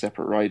class them as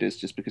separate riders,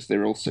 just because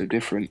they're all so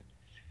different.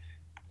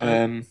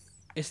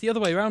 It's the other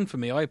way around for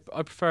me. I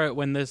prefer it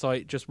when there's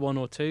like just one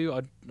or two.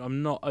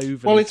 I'm not overly.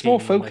 Well, it's more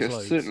keen when there's focused,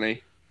 loads.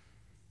 certainly.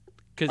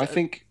 'Cause, I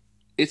think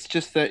it's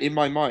just that in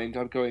my mind,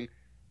 I'm going,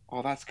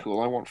 Oh, that's cool.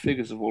 I want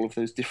figures of all of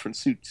those different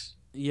suits.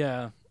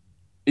 Yeah,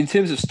 In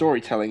terms of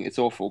storytelling, it's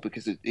awful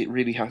because it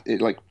really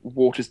it like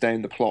waters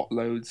down the plot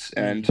loads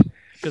and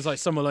because like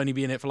some will only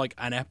be in it for like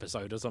an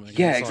episode or something. And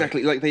yeah, it's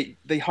exactly. Like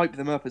they hype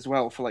them up as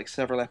well for like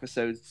several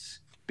episodes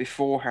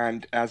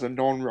beforehand as a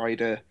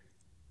non-rider, and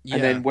yeah,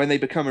 then when they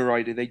become a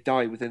rider, they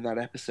die within that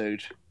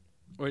episode,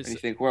 or and it's, you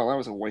think, well, that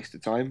was a waste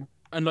of time.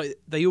 and like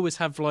they always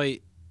have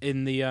like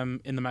in the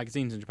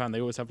magazines in Japan,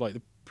 they always have like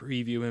the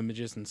preview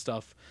images and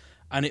stuff,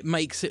 and it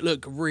makes it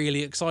look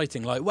really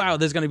exciting. Like, wow,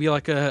 there's going to be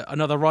like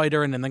another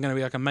rider, and then they're going to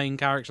be like a main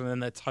character, and then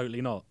they're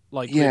totally not.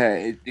 Like,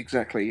 Yeah,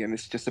 exactly, and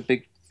it's just a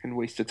big and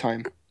waste of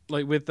time.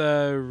 with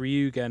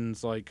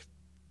Ryugen's like,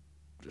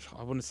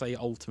 I wouldn't say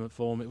ultimate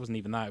form. It wasn't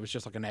even that. It was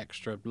just like an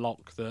extra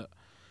lock that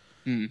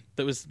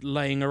that was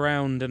laying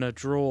around in a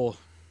drawer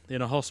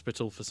in a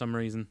hospital for some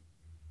reason.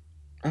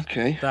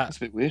 Okay, that's a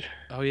bit weird.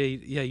 Oh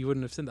yeah, you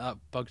wouldn't have seen that. That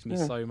bugged me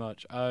so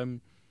much.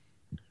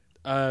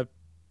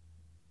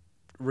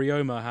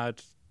 Ryoma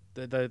had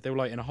they were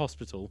like in a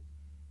hospital.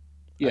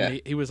 Yeah,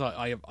 and he was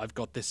like, I've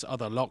got this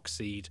other lock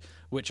seed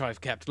which I've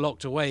kept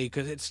locked away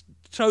because it's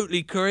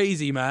totally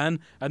crazy, man.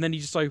 And then he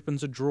just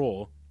opens a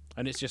drawer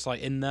and it's just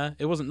like in there.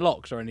 It wasn't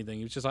locked or anything.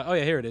 He was just like, oh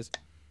yeah, here it is.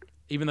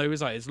 Even though he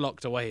was like, it's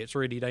locked away. It's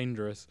really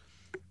dangerous.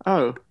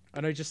 Oh,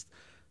 And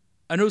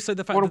also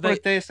the fact what that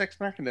about Deus Ex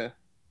Machina?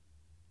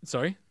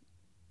 Sorry.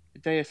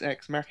 Deus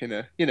Ex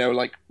Machina. You know,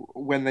 like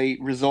when they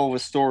resolve a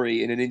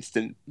story in an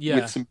instant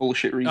with some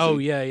bullshit reason. Oh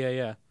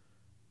yeah.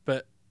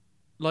 But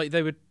like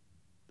they would.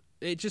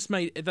 It just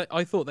made.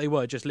 I thought they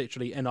were just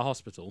literally in a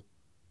hospital.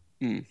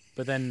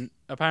 But then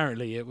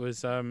apparently it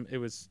was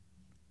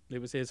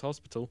his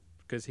hospital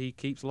because he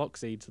keeps lock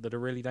seeds that are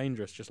really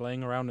dangerous just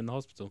laying around in the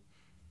hospital.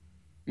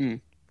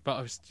 But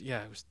it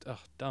was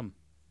dumb.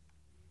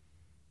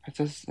 That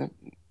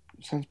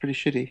sounds pretty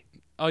shitty.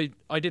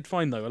 I did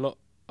find though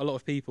a lot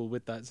of people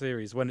with that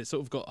series when it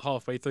sort of got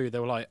halfway through they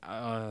were like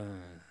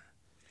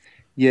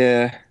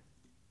Yeah.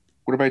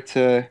 What about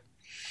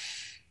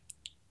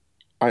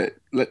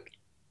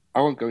I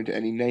won't go into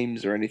any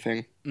names or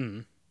anything.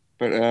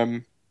 But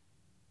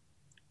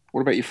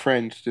what about your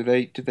friend?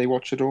 Did they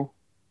watch it all?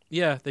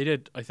 Yeah, they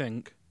did, I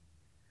think.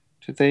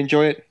 Did they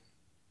enjoy it?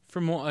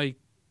 From what I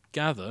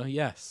gather,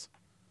 yes.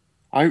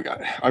 I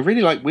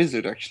really like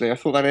Wizard actually. I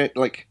thought that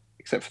like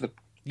except for the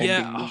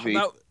ending movie.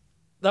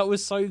 That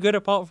was so good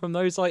apart from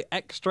those like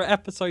extra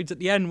episodes at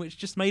the end which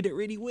just made it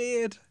really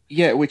weird.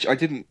 Yeah, which I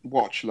didn't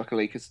watch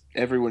luckily because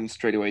everyone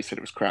straight away said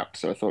it was crap.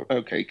 So I thought,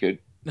 okay, good.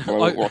 Well, I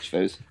won't watch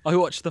those. I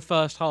watched the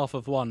first half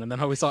of one and then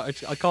I was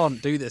like, I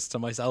can't do this to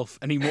myself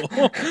anymore.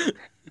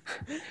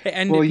 It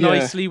ended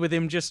nicely with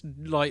him just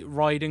like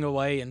riding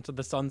away into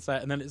the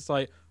sunset and then it's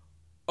like,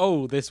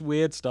 oh, this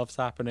weird stuff's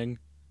happening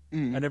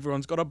and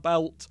everyone's got a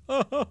belt.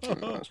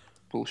 That's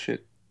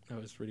bullshit.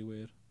 That was really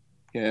weird.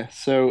 Yeah.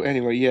 So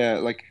anyway, yeah,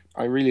 like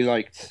I really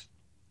liked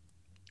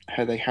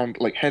how they how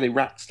they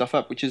wrapped stuff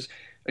up, which is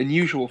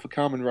unusual for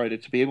Kamen Rider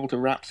to be able to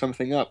wrap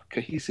something up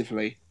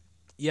cohesively.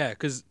 Yeah,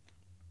 because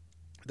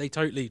they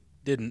totally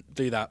didn't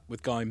do that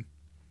with Gaim.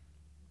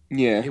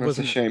 Yeah, that's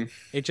a shame.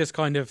 It just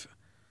kind of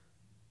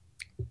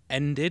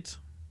ended,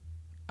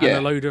 and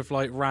a load of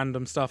like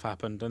random stuff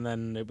happened, and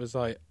then it was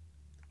like,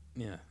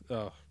 yeah,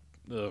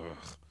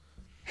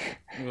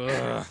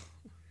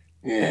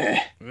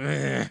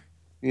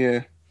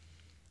 Yeah.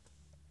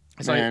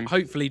 So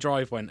hopefully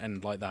Drive won't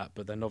end like that,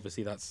 but then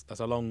obviously that's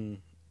a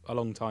long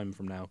time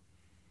from now.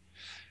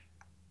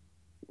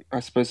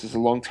 I suppose it's a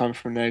long time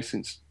from now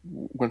since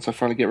once I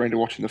finally get around to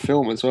watching the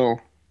film as well.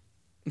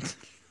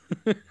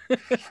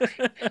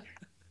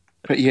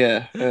 But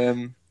yeah,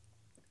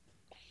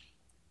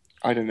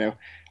 I don't know.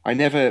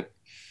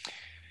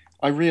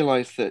 I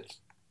realised that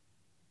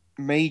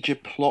major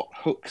plot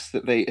hooks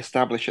that they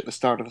establish at the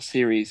start of the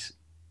series,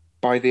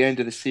 by the end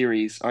of the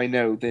series, I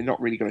know they're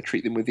not really going to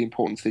treat them with the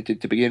importance they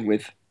did to begin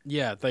with.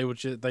 Yeah,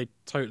 they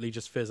totally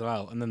just fizzle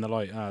out, and then they're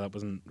like, that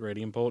wasn't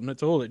really important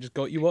at all. It just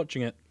got you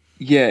watching it.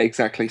 Yeah,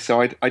 exactly.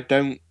 So I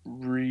don't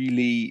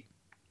really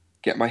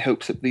get my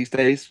hopes up these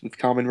days with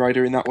Kamen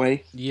Rider in that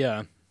way.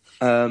 Yeah.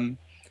 But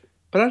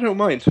I don't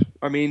mind.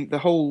 I mean, the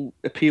whole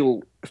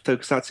appeal of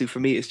Tokusatsu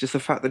for me is just the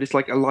fact that it's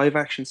like a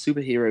live-action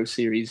superhero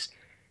series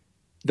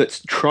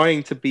that's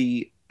trying to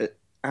be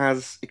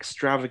as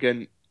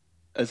extravagant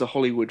as a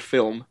Hollywood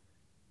film,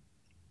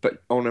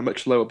 but on a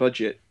much lower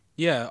budget.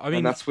 Yeah, I mean...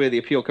 And that's where the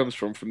appeal comes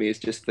from for me, is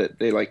just that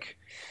they like...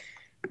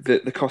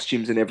 The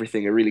costumes and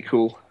everything are really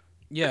cool.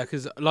 Yeah,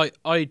 because like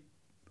I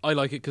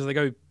like it because they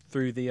go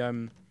through the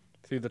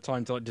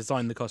time to like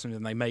design the costumes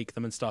and they make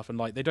them and stuff, and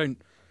like they don't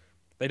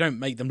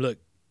make them look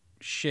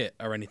shit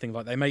or anything.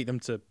 Like they make them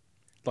to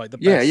like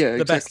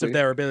the best of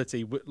their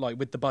ability, like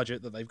with the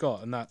budget that they've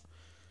got, and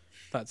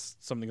that's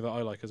something that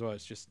I like as well.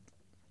 It's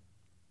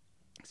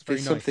very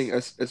nice. Something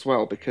as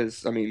well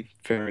because I mean,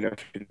 fair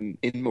enough.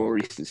 In more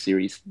recent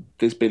series,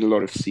 there's been a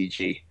lot of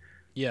CG.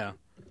 Yeah,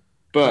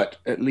 but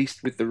at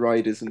least with the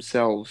riders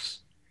themselves,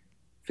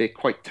 they're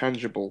quite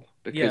tangible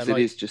because it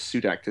is just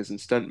suit actors and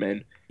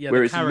stuntmen. Yeah,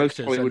 whereas in most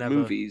Hollywood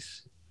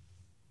movies,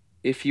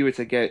 if you were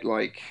to get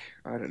like,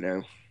 I don't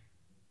know,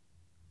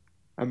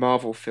 a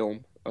Marvel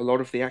film, a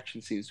lot of the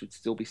action scenes would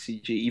still be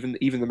CG.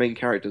 Even the main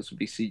characters would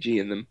be CG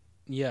in them.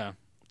 Yeah.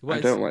 Well, I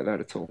it's, don't like that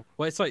at all.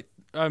 well, it's like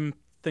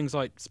things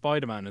like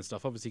Spider-Man and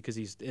stuff. Obviously, because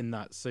he's in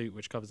that suit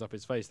which covers up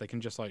his face, they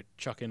can just like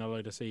chuck in a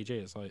load of CG.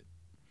 It's like,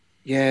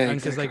 Yeah, and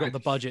because exactly. they got the I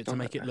budget to don't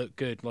make like it that. look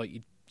good, like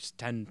you just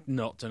tend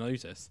not to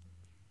notice.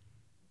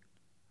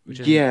 Which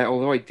isn't. Yeah,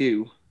 although I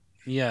do.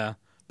 Yeah,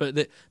 but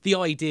the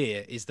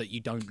idea is that you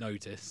don't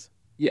notice.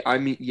 Yeah, I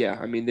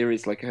mean, there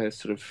is like a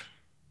sort of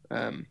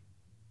um,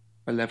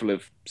 a level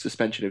of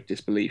suspension of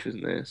disbelief,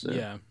 isn't there? So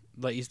Yeah,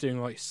 like he's doing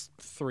like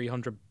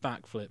 300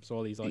 backflips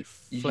while he's like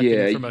flicking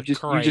yeah, from a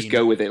you just crane.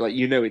 go with it. Like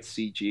it's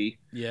CG.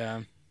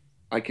 Yeah,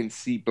 I can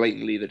see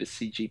blatantly that it's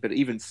CG, but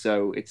even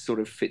so, it sort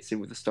of fits in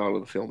with the style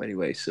of the film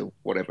anyway. So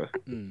whatever.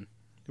 mm.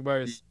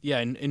 Whereas yeah,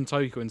 in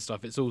Tokyo and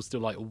stuff, it's all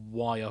still like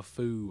wire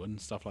fu and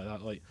stuff like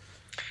that, like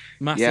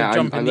massive Yeah,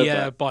 jump I in the love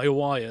air that. by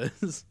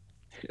wires.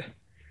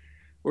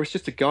 Or it's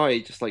just a guy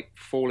just like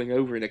falling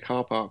over in a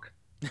car park,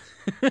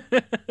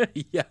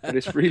 Yeah, but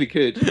it's really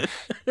good.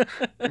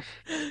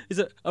 is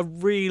it a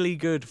really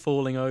good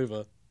falling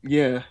over?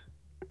 Yeah,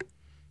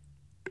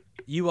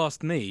 You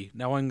asked me,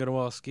 now I'm going to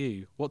ask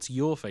you. What's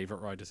your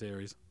favourite Rider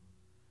series?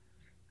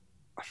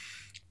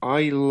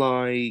 I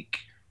like.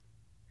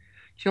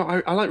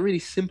 I like really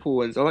simple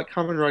ones. I like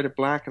Kamen Rider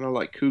Black and I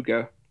like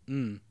Cougar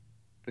Mm,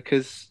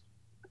 because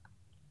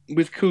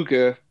with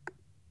Cougar,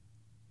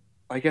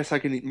 I guess I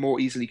can more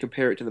easily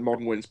compare it to the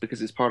modern ones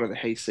because it's part of the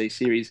Heisei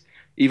series,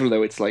 even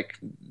though it's like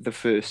the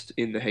first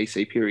in the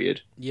Heisei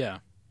period. yeah,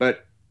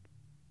 But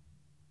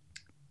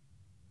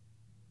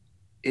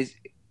it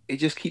it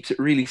just keeps it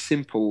really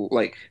simple.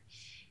 Like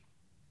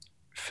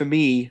for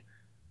me,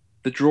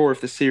 the draw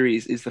of the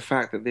series is the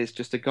fact that there's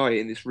just a guy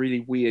in this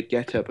really weird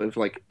getup of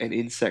like an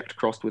insect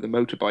crossed with a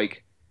motorbike,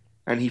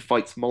 and he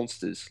fights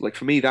monsters. Like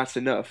for me, that's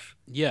enough.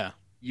 yeah.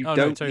 You Oh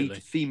no, don't need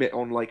to totally. theme it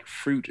on like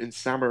fruit and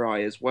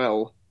samurai as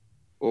well,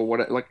 or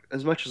what. Like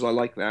as much as I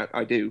like that,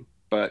 I do.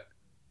 But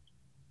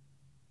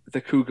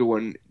the Cougar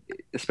one,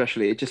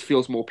 especially, it just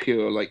feels more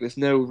pure. Like there's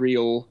no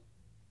real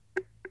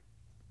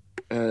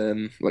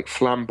like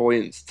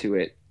flamboyance to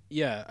it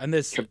Yeah,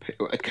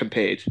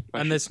 compared. I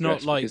and should there's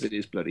not stress because like it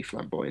is bloody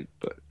flamboyant,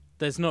 but.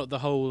 there's not the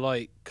whole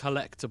like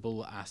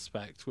collectible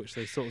aspect which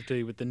they sort of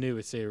do with the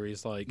newer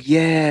series. Like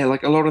Yeah,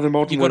 like a lot of the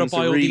you modern got to ones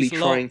are buy all really these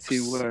trying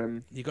to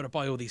locks, you got to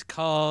buy all these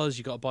cars,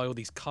 you got to buy all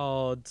these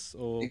cards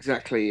or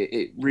exactly.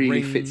 It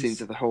really fits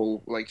into rings. the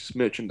whole like just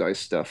merchandise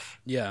stuff.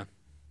 Yeah,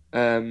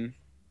 Um,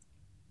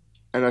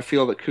 and I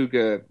feel that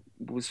Kuga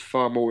was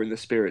far more in the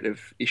spirit of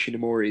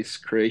Ishinomori's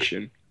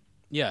creation,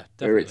 yeah,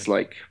 where definitely. it's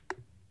like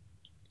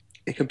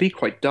it can be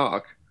quite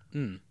dark.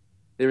 Mm,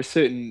 There are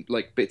certain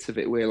like bits of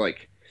it where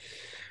like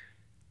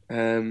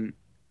um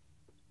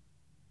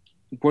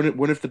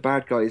one of the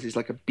bad guys is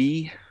like a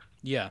bee,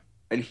 yeah,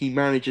 and he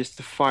manages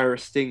to fire a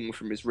sting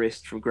from his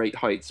wrist from great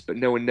heights, but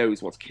no one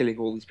knows what's killing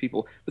all these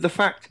people. But the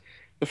fact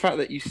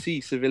that you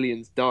see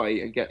civilians die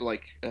and get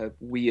like a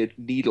weird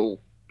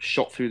needle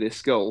shot through their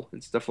skull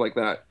and stuff like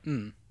that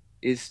mm,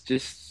 is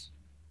just,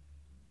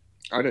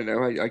 I don't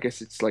know. I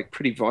guess it's like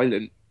pretty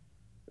violent.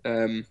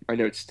 I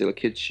know it's still a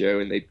kids show,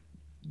 and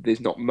there's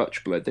not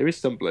much blood. There is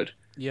some blood,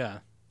 yeah,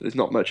 but there's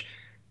not much.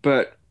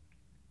 But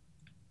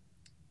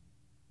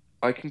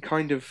I can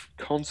kind of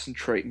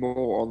concentrate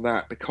more on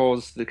that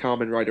because the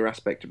Kamen Rider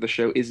aspect of the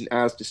show isn't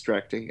as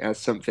distracting as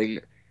something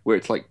where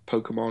it's like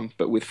Pokemon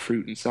but with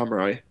fruit and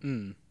samurai.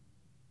 mm.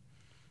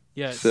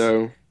 Yeah. It's.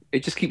 So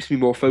it just keeps me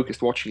more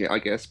focused watching it, I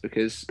guess,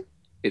 because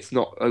it's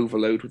not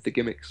overload with the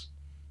gimmicks.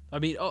 I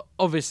mean,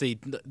 obviously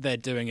they're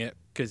doing it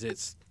because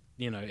it's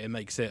it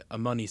makes it a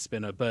money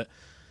spinner, but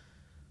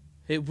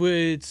it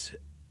would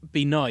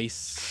be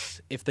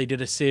nice if they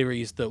did a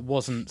series that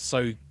wasn't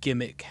so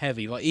gimmick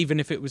heavy. Like even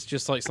if it was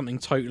just like something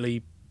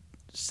totally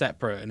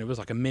separate and it was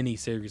like a mini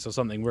series or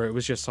something where it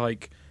was just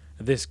like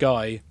this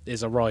guy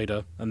is a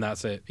rider and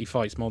that's it. He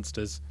fights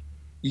monsters.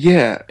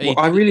 Yeah, well, He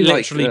I really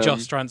liked literally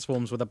just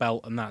transforms with a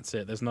belt and that's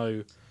it. There's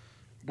no.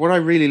 what I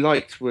really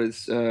liked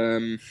was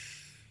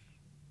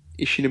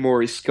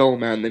Ishinomori's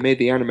Skullman. They made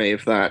the anime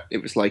of that.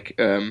 It was like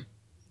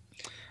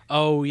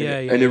Oh yeah,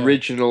 yeah, an yeah.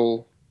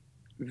 original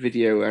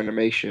video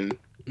animation.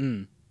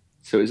 Mm,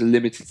 So it was a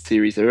limited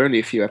series. There are only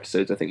a few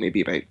episodes, I think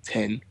maybe about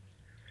 10.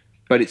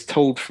 But it's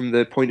told from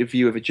the point of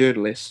view of a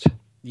journalist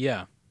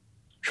yeah.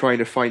 trying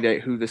to find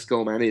out who the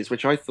Skullman is,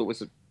 which I thought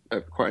was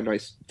quite a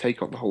nice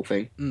take on the whole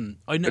thing. Mm.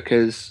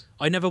 Because,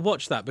 I never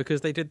watched that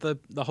because they did the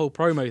whole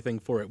promo thing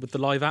for it with the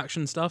live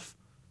action stuff.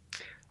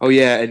 oh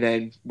yeah, and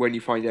then when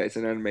you find out it's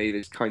an anime,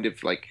 it's kind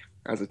of like,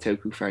 as a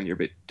Toku fan, you're a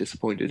bit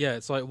disappointed. Yeah,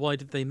 it's like why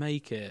did they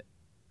make it?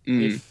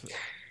 Mm. If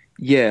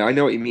Yeah, I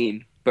know what you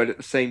mean. But at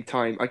the same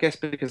time, I guess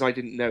because I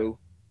didn't know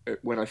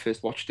when I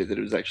first watched it that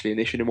it was actually an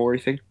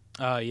Ishinomori thing.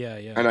 yeah,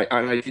 yeah. And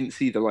I didn't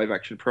see the live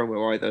action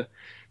promo either,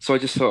 so I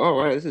just thought, oh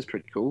right, this is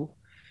pretty cool.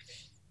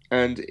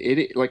 And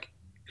it like,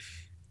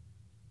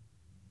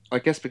 I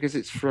guess because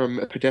it's from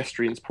a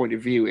pedestrian's point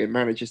of view, it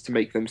manages to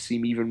make them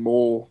seem even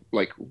more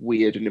like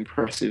weird and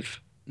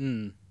impressive.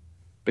 Mm.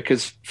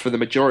 because for the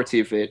majority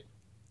of it,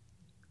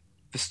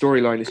 the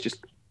storyline is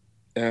just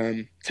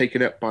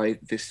taken up by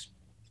this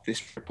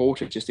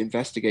reporter just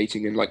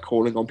investigating and like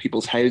calling on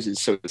people's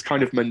houses. So it's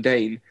kind of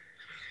mundane.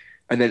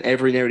 And then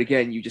every now and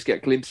again, you just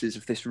get glimpses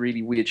of this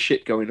really weird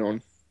shit going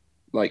on.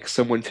 Like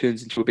someone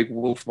turns into a big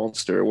wolf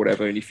monster or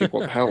whatever, and you think,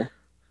 what the hell?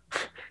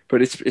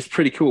 But it's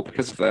pretty cool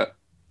because of that.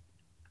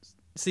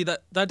 See,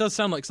 that does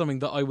sound like something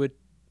that I would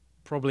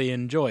probably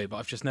enjoy, but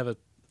I've just never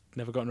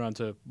gotten around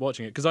to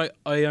watching it. Because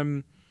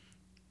I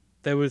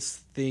there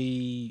was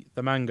the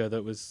manga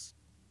that was...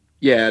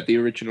 Yeah, the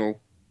original.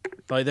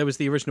 Like, there was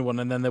the original one,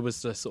 and then there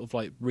was a sort of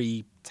like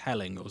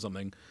retelling or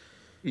something.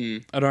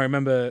 Mm. And I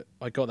remember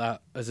I got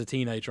that as a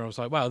teenager, and I was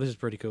like, wow, this is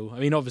pretty cool. I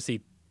mean,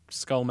 obviously,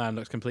 Skullman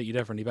looks completely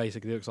different. He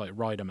basically looks like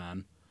Rider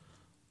Man.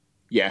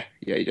 Yeah,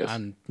 he does.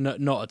 And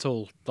not at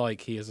all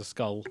like he is a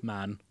Skull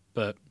Man,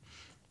 but...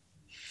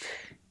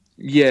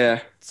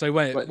 Yeah. So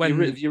when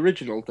the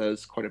original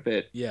does quite a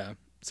bit. Yeah.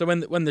 So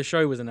when the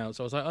show was announced,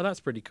 I was like, oh,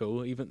 that's pretty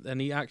cool. And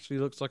he actually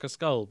looks like a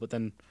skull, but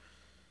then...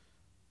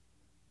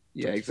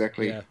 Yeah,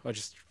 exactly.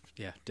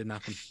 Yeah, didn't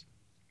happen.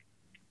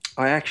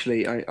 I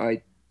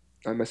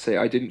must say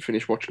I didn't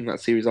finish watching that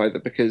series either,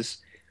 because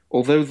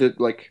although the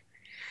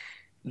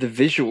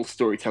visual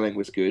storytelling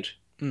was good,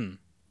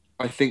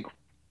 I think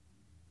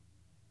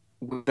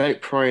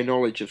without prior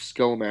knowledge of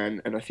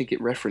Skullman, and I think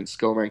it referenced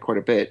Skullman quite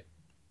a bit,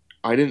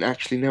 I didn't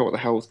actually know what the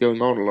hell was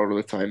going on a lot of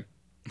the time.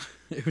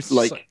 It was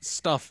like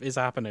stuff is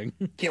happening.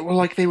 Yeah, well,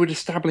 like they would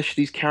establish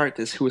these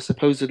characters who were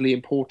supposedly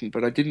important,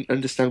 but I didn't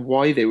understand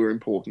why they were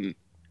important.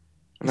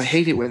 And I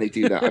hate it when they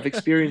do that. I've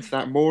experienced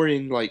that more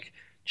in like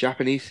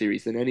Japanese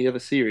series than any other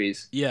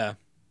series. Yeah.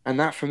 And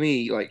that for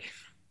me, like,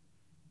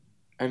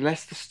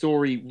 unless the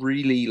story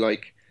really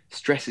like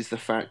stresses the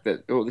fact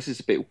that, oh, this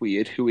is a bit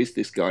weird, who is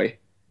this guy?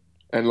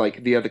 And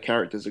like the other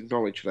characters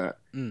acknowledge that.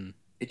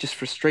 It just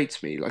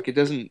frustrates me. Like it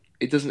doesn't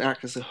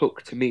act as a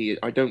hook to me.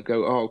 I don't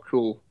go, oh,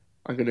 cool,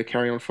 I'm going to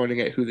carry on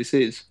finding out who this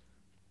is.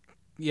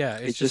 Yeah,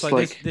 it's just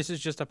like this is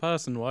just a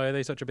person. Why are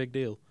they such a big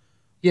deal?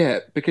 Yeah,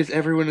 because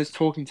everyone is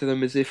talking to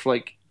them as if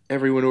like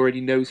everyone already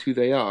knows who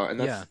they are,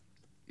 and that's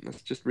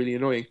just really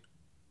annoying.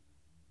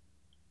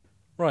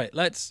 Right,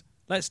 let's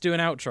do an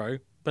outro,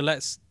 but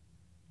let's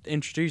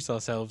introduce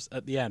ourselves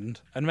at the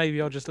end, and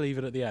maybe I'll just leave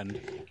it at the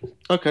end.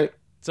 Okay.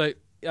 So,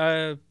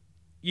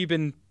 you've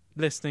been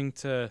listening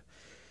to...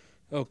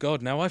 Oh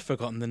God, now I've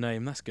forgotten the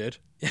name. That's good.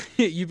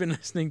 You've been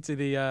listening to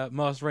the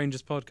Masked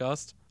Rangers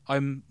podcast.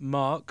 I'm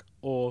Mark,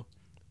 or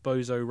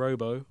Bozo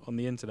Robo on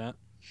the internet.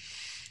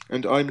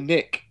 And I'm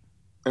Nick,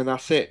 and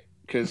that's it,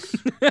 because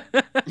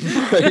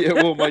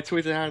my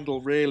Twitter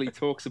handle rarely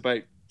talks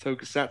about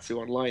Tokusatsu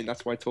online.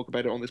 That's why I talk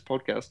about it on this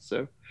podcast,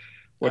 so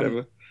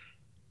whatever.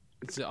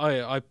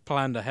 I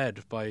planned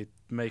ahead by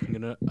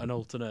making an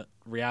alternate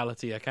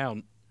reality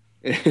account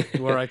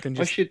where I can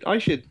just... I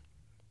should.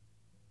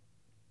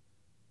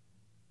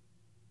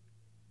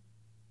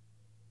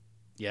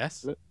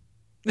 Yes?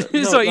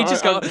 No, Sorry, you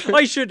just got...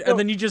 I should, and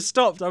then you just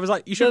stopped. I was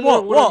like, you should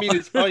what? What I mean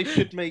is I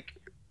should make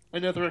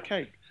another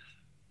account.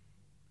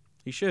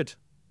 You should.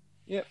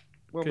 Yeah,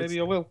 well, Good. maybe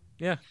I will.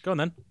 Yeah, go on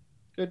then.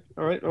 Good,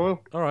 all right, I will.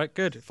 All right,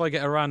 good. If I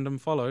get a random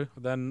follow,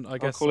 then I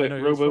guess I'll call I it know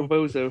who it's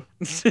Robo for.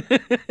 Bozo.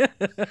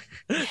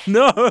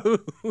 No!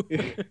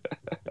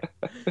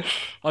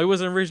 I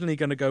wasn't originally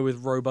going to go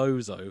with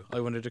Robozo.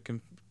 I wanted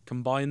to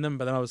combine them,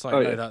 but then I was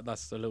like,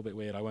 that's a little bit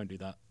weird. I won't do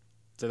that.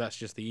 So that's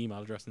just the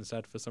email address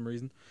instead for some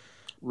reason.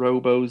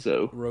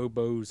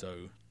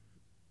 Robozo.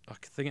 I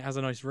think it has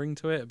a nice ring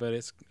to it, but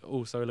it's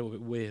also a little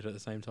bit weird at the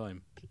same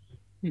time.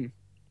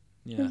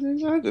 Yeah.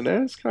 I don't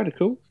know. It's kind of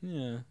cool.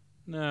 Yeah.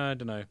 No, I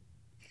don't know.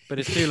 But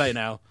it's too late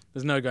now.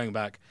 There's no going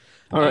back.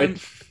 All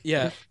right.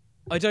 Yeah.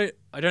 I don't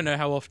know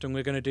how often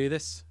we're going to do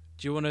this.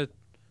 Do you want to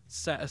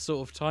set a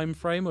sort of time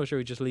frame, or should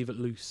we just leave it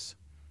loose?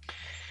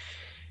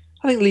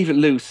 I think leave it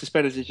loose. It's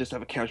better to just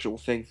have a casual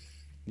thing.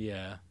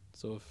 Yeah.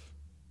 Sort of.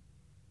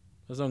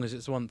 As long as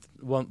it's once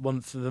a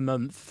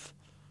month.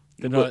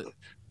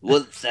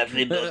 Once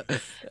every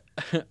month.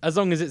 As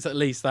long as it's at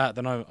least that,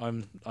 then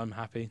I'm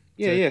happy.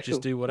 Yeah, just cool.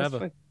 do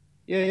whatever.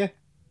 Yeah.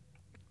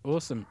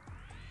 Awesome.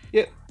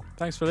 Yeah.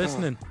 Thanks for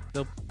listening.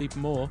 There'll be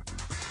more.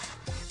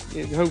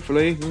 Yeah,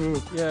 hopefully.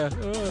 Yeah.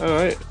 All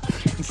right.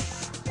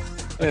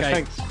 Okay.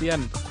 Thanks. The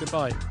end.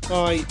 Goodbye.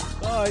 Bye.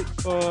 Bye.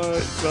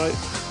 Bye.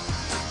 Bye.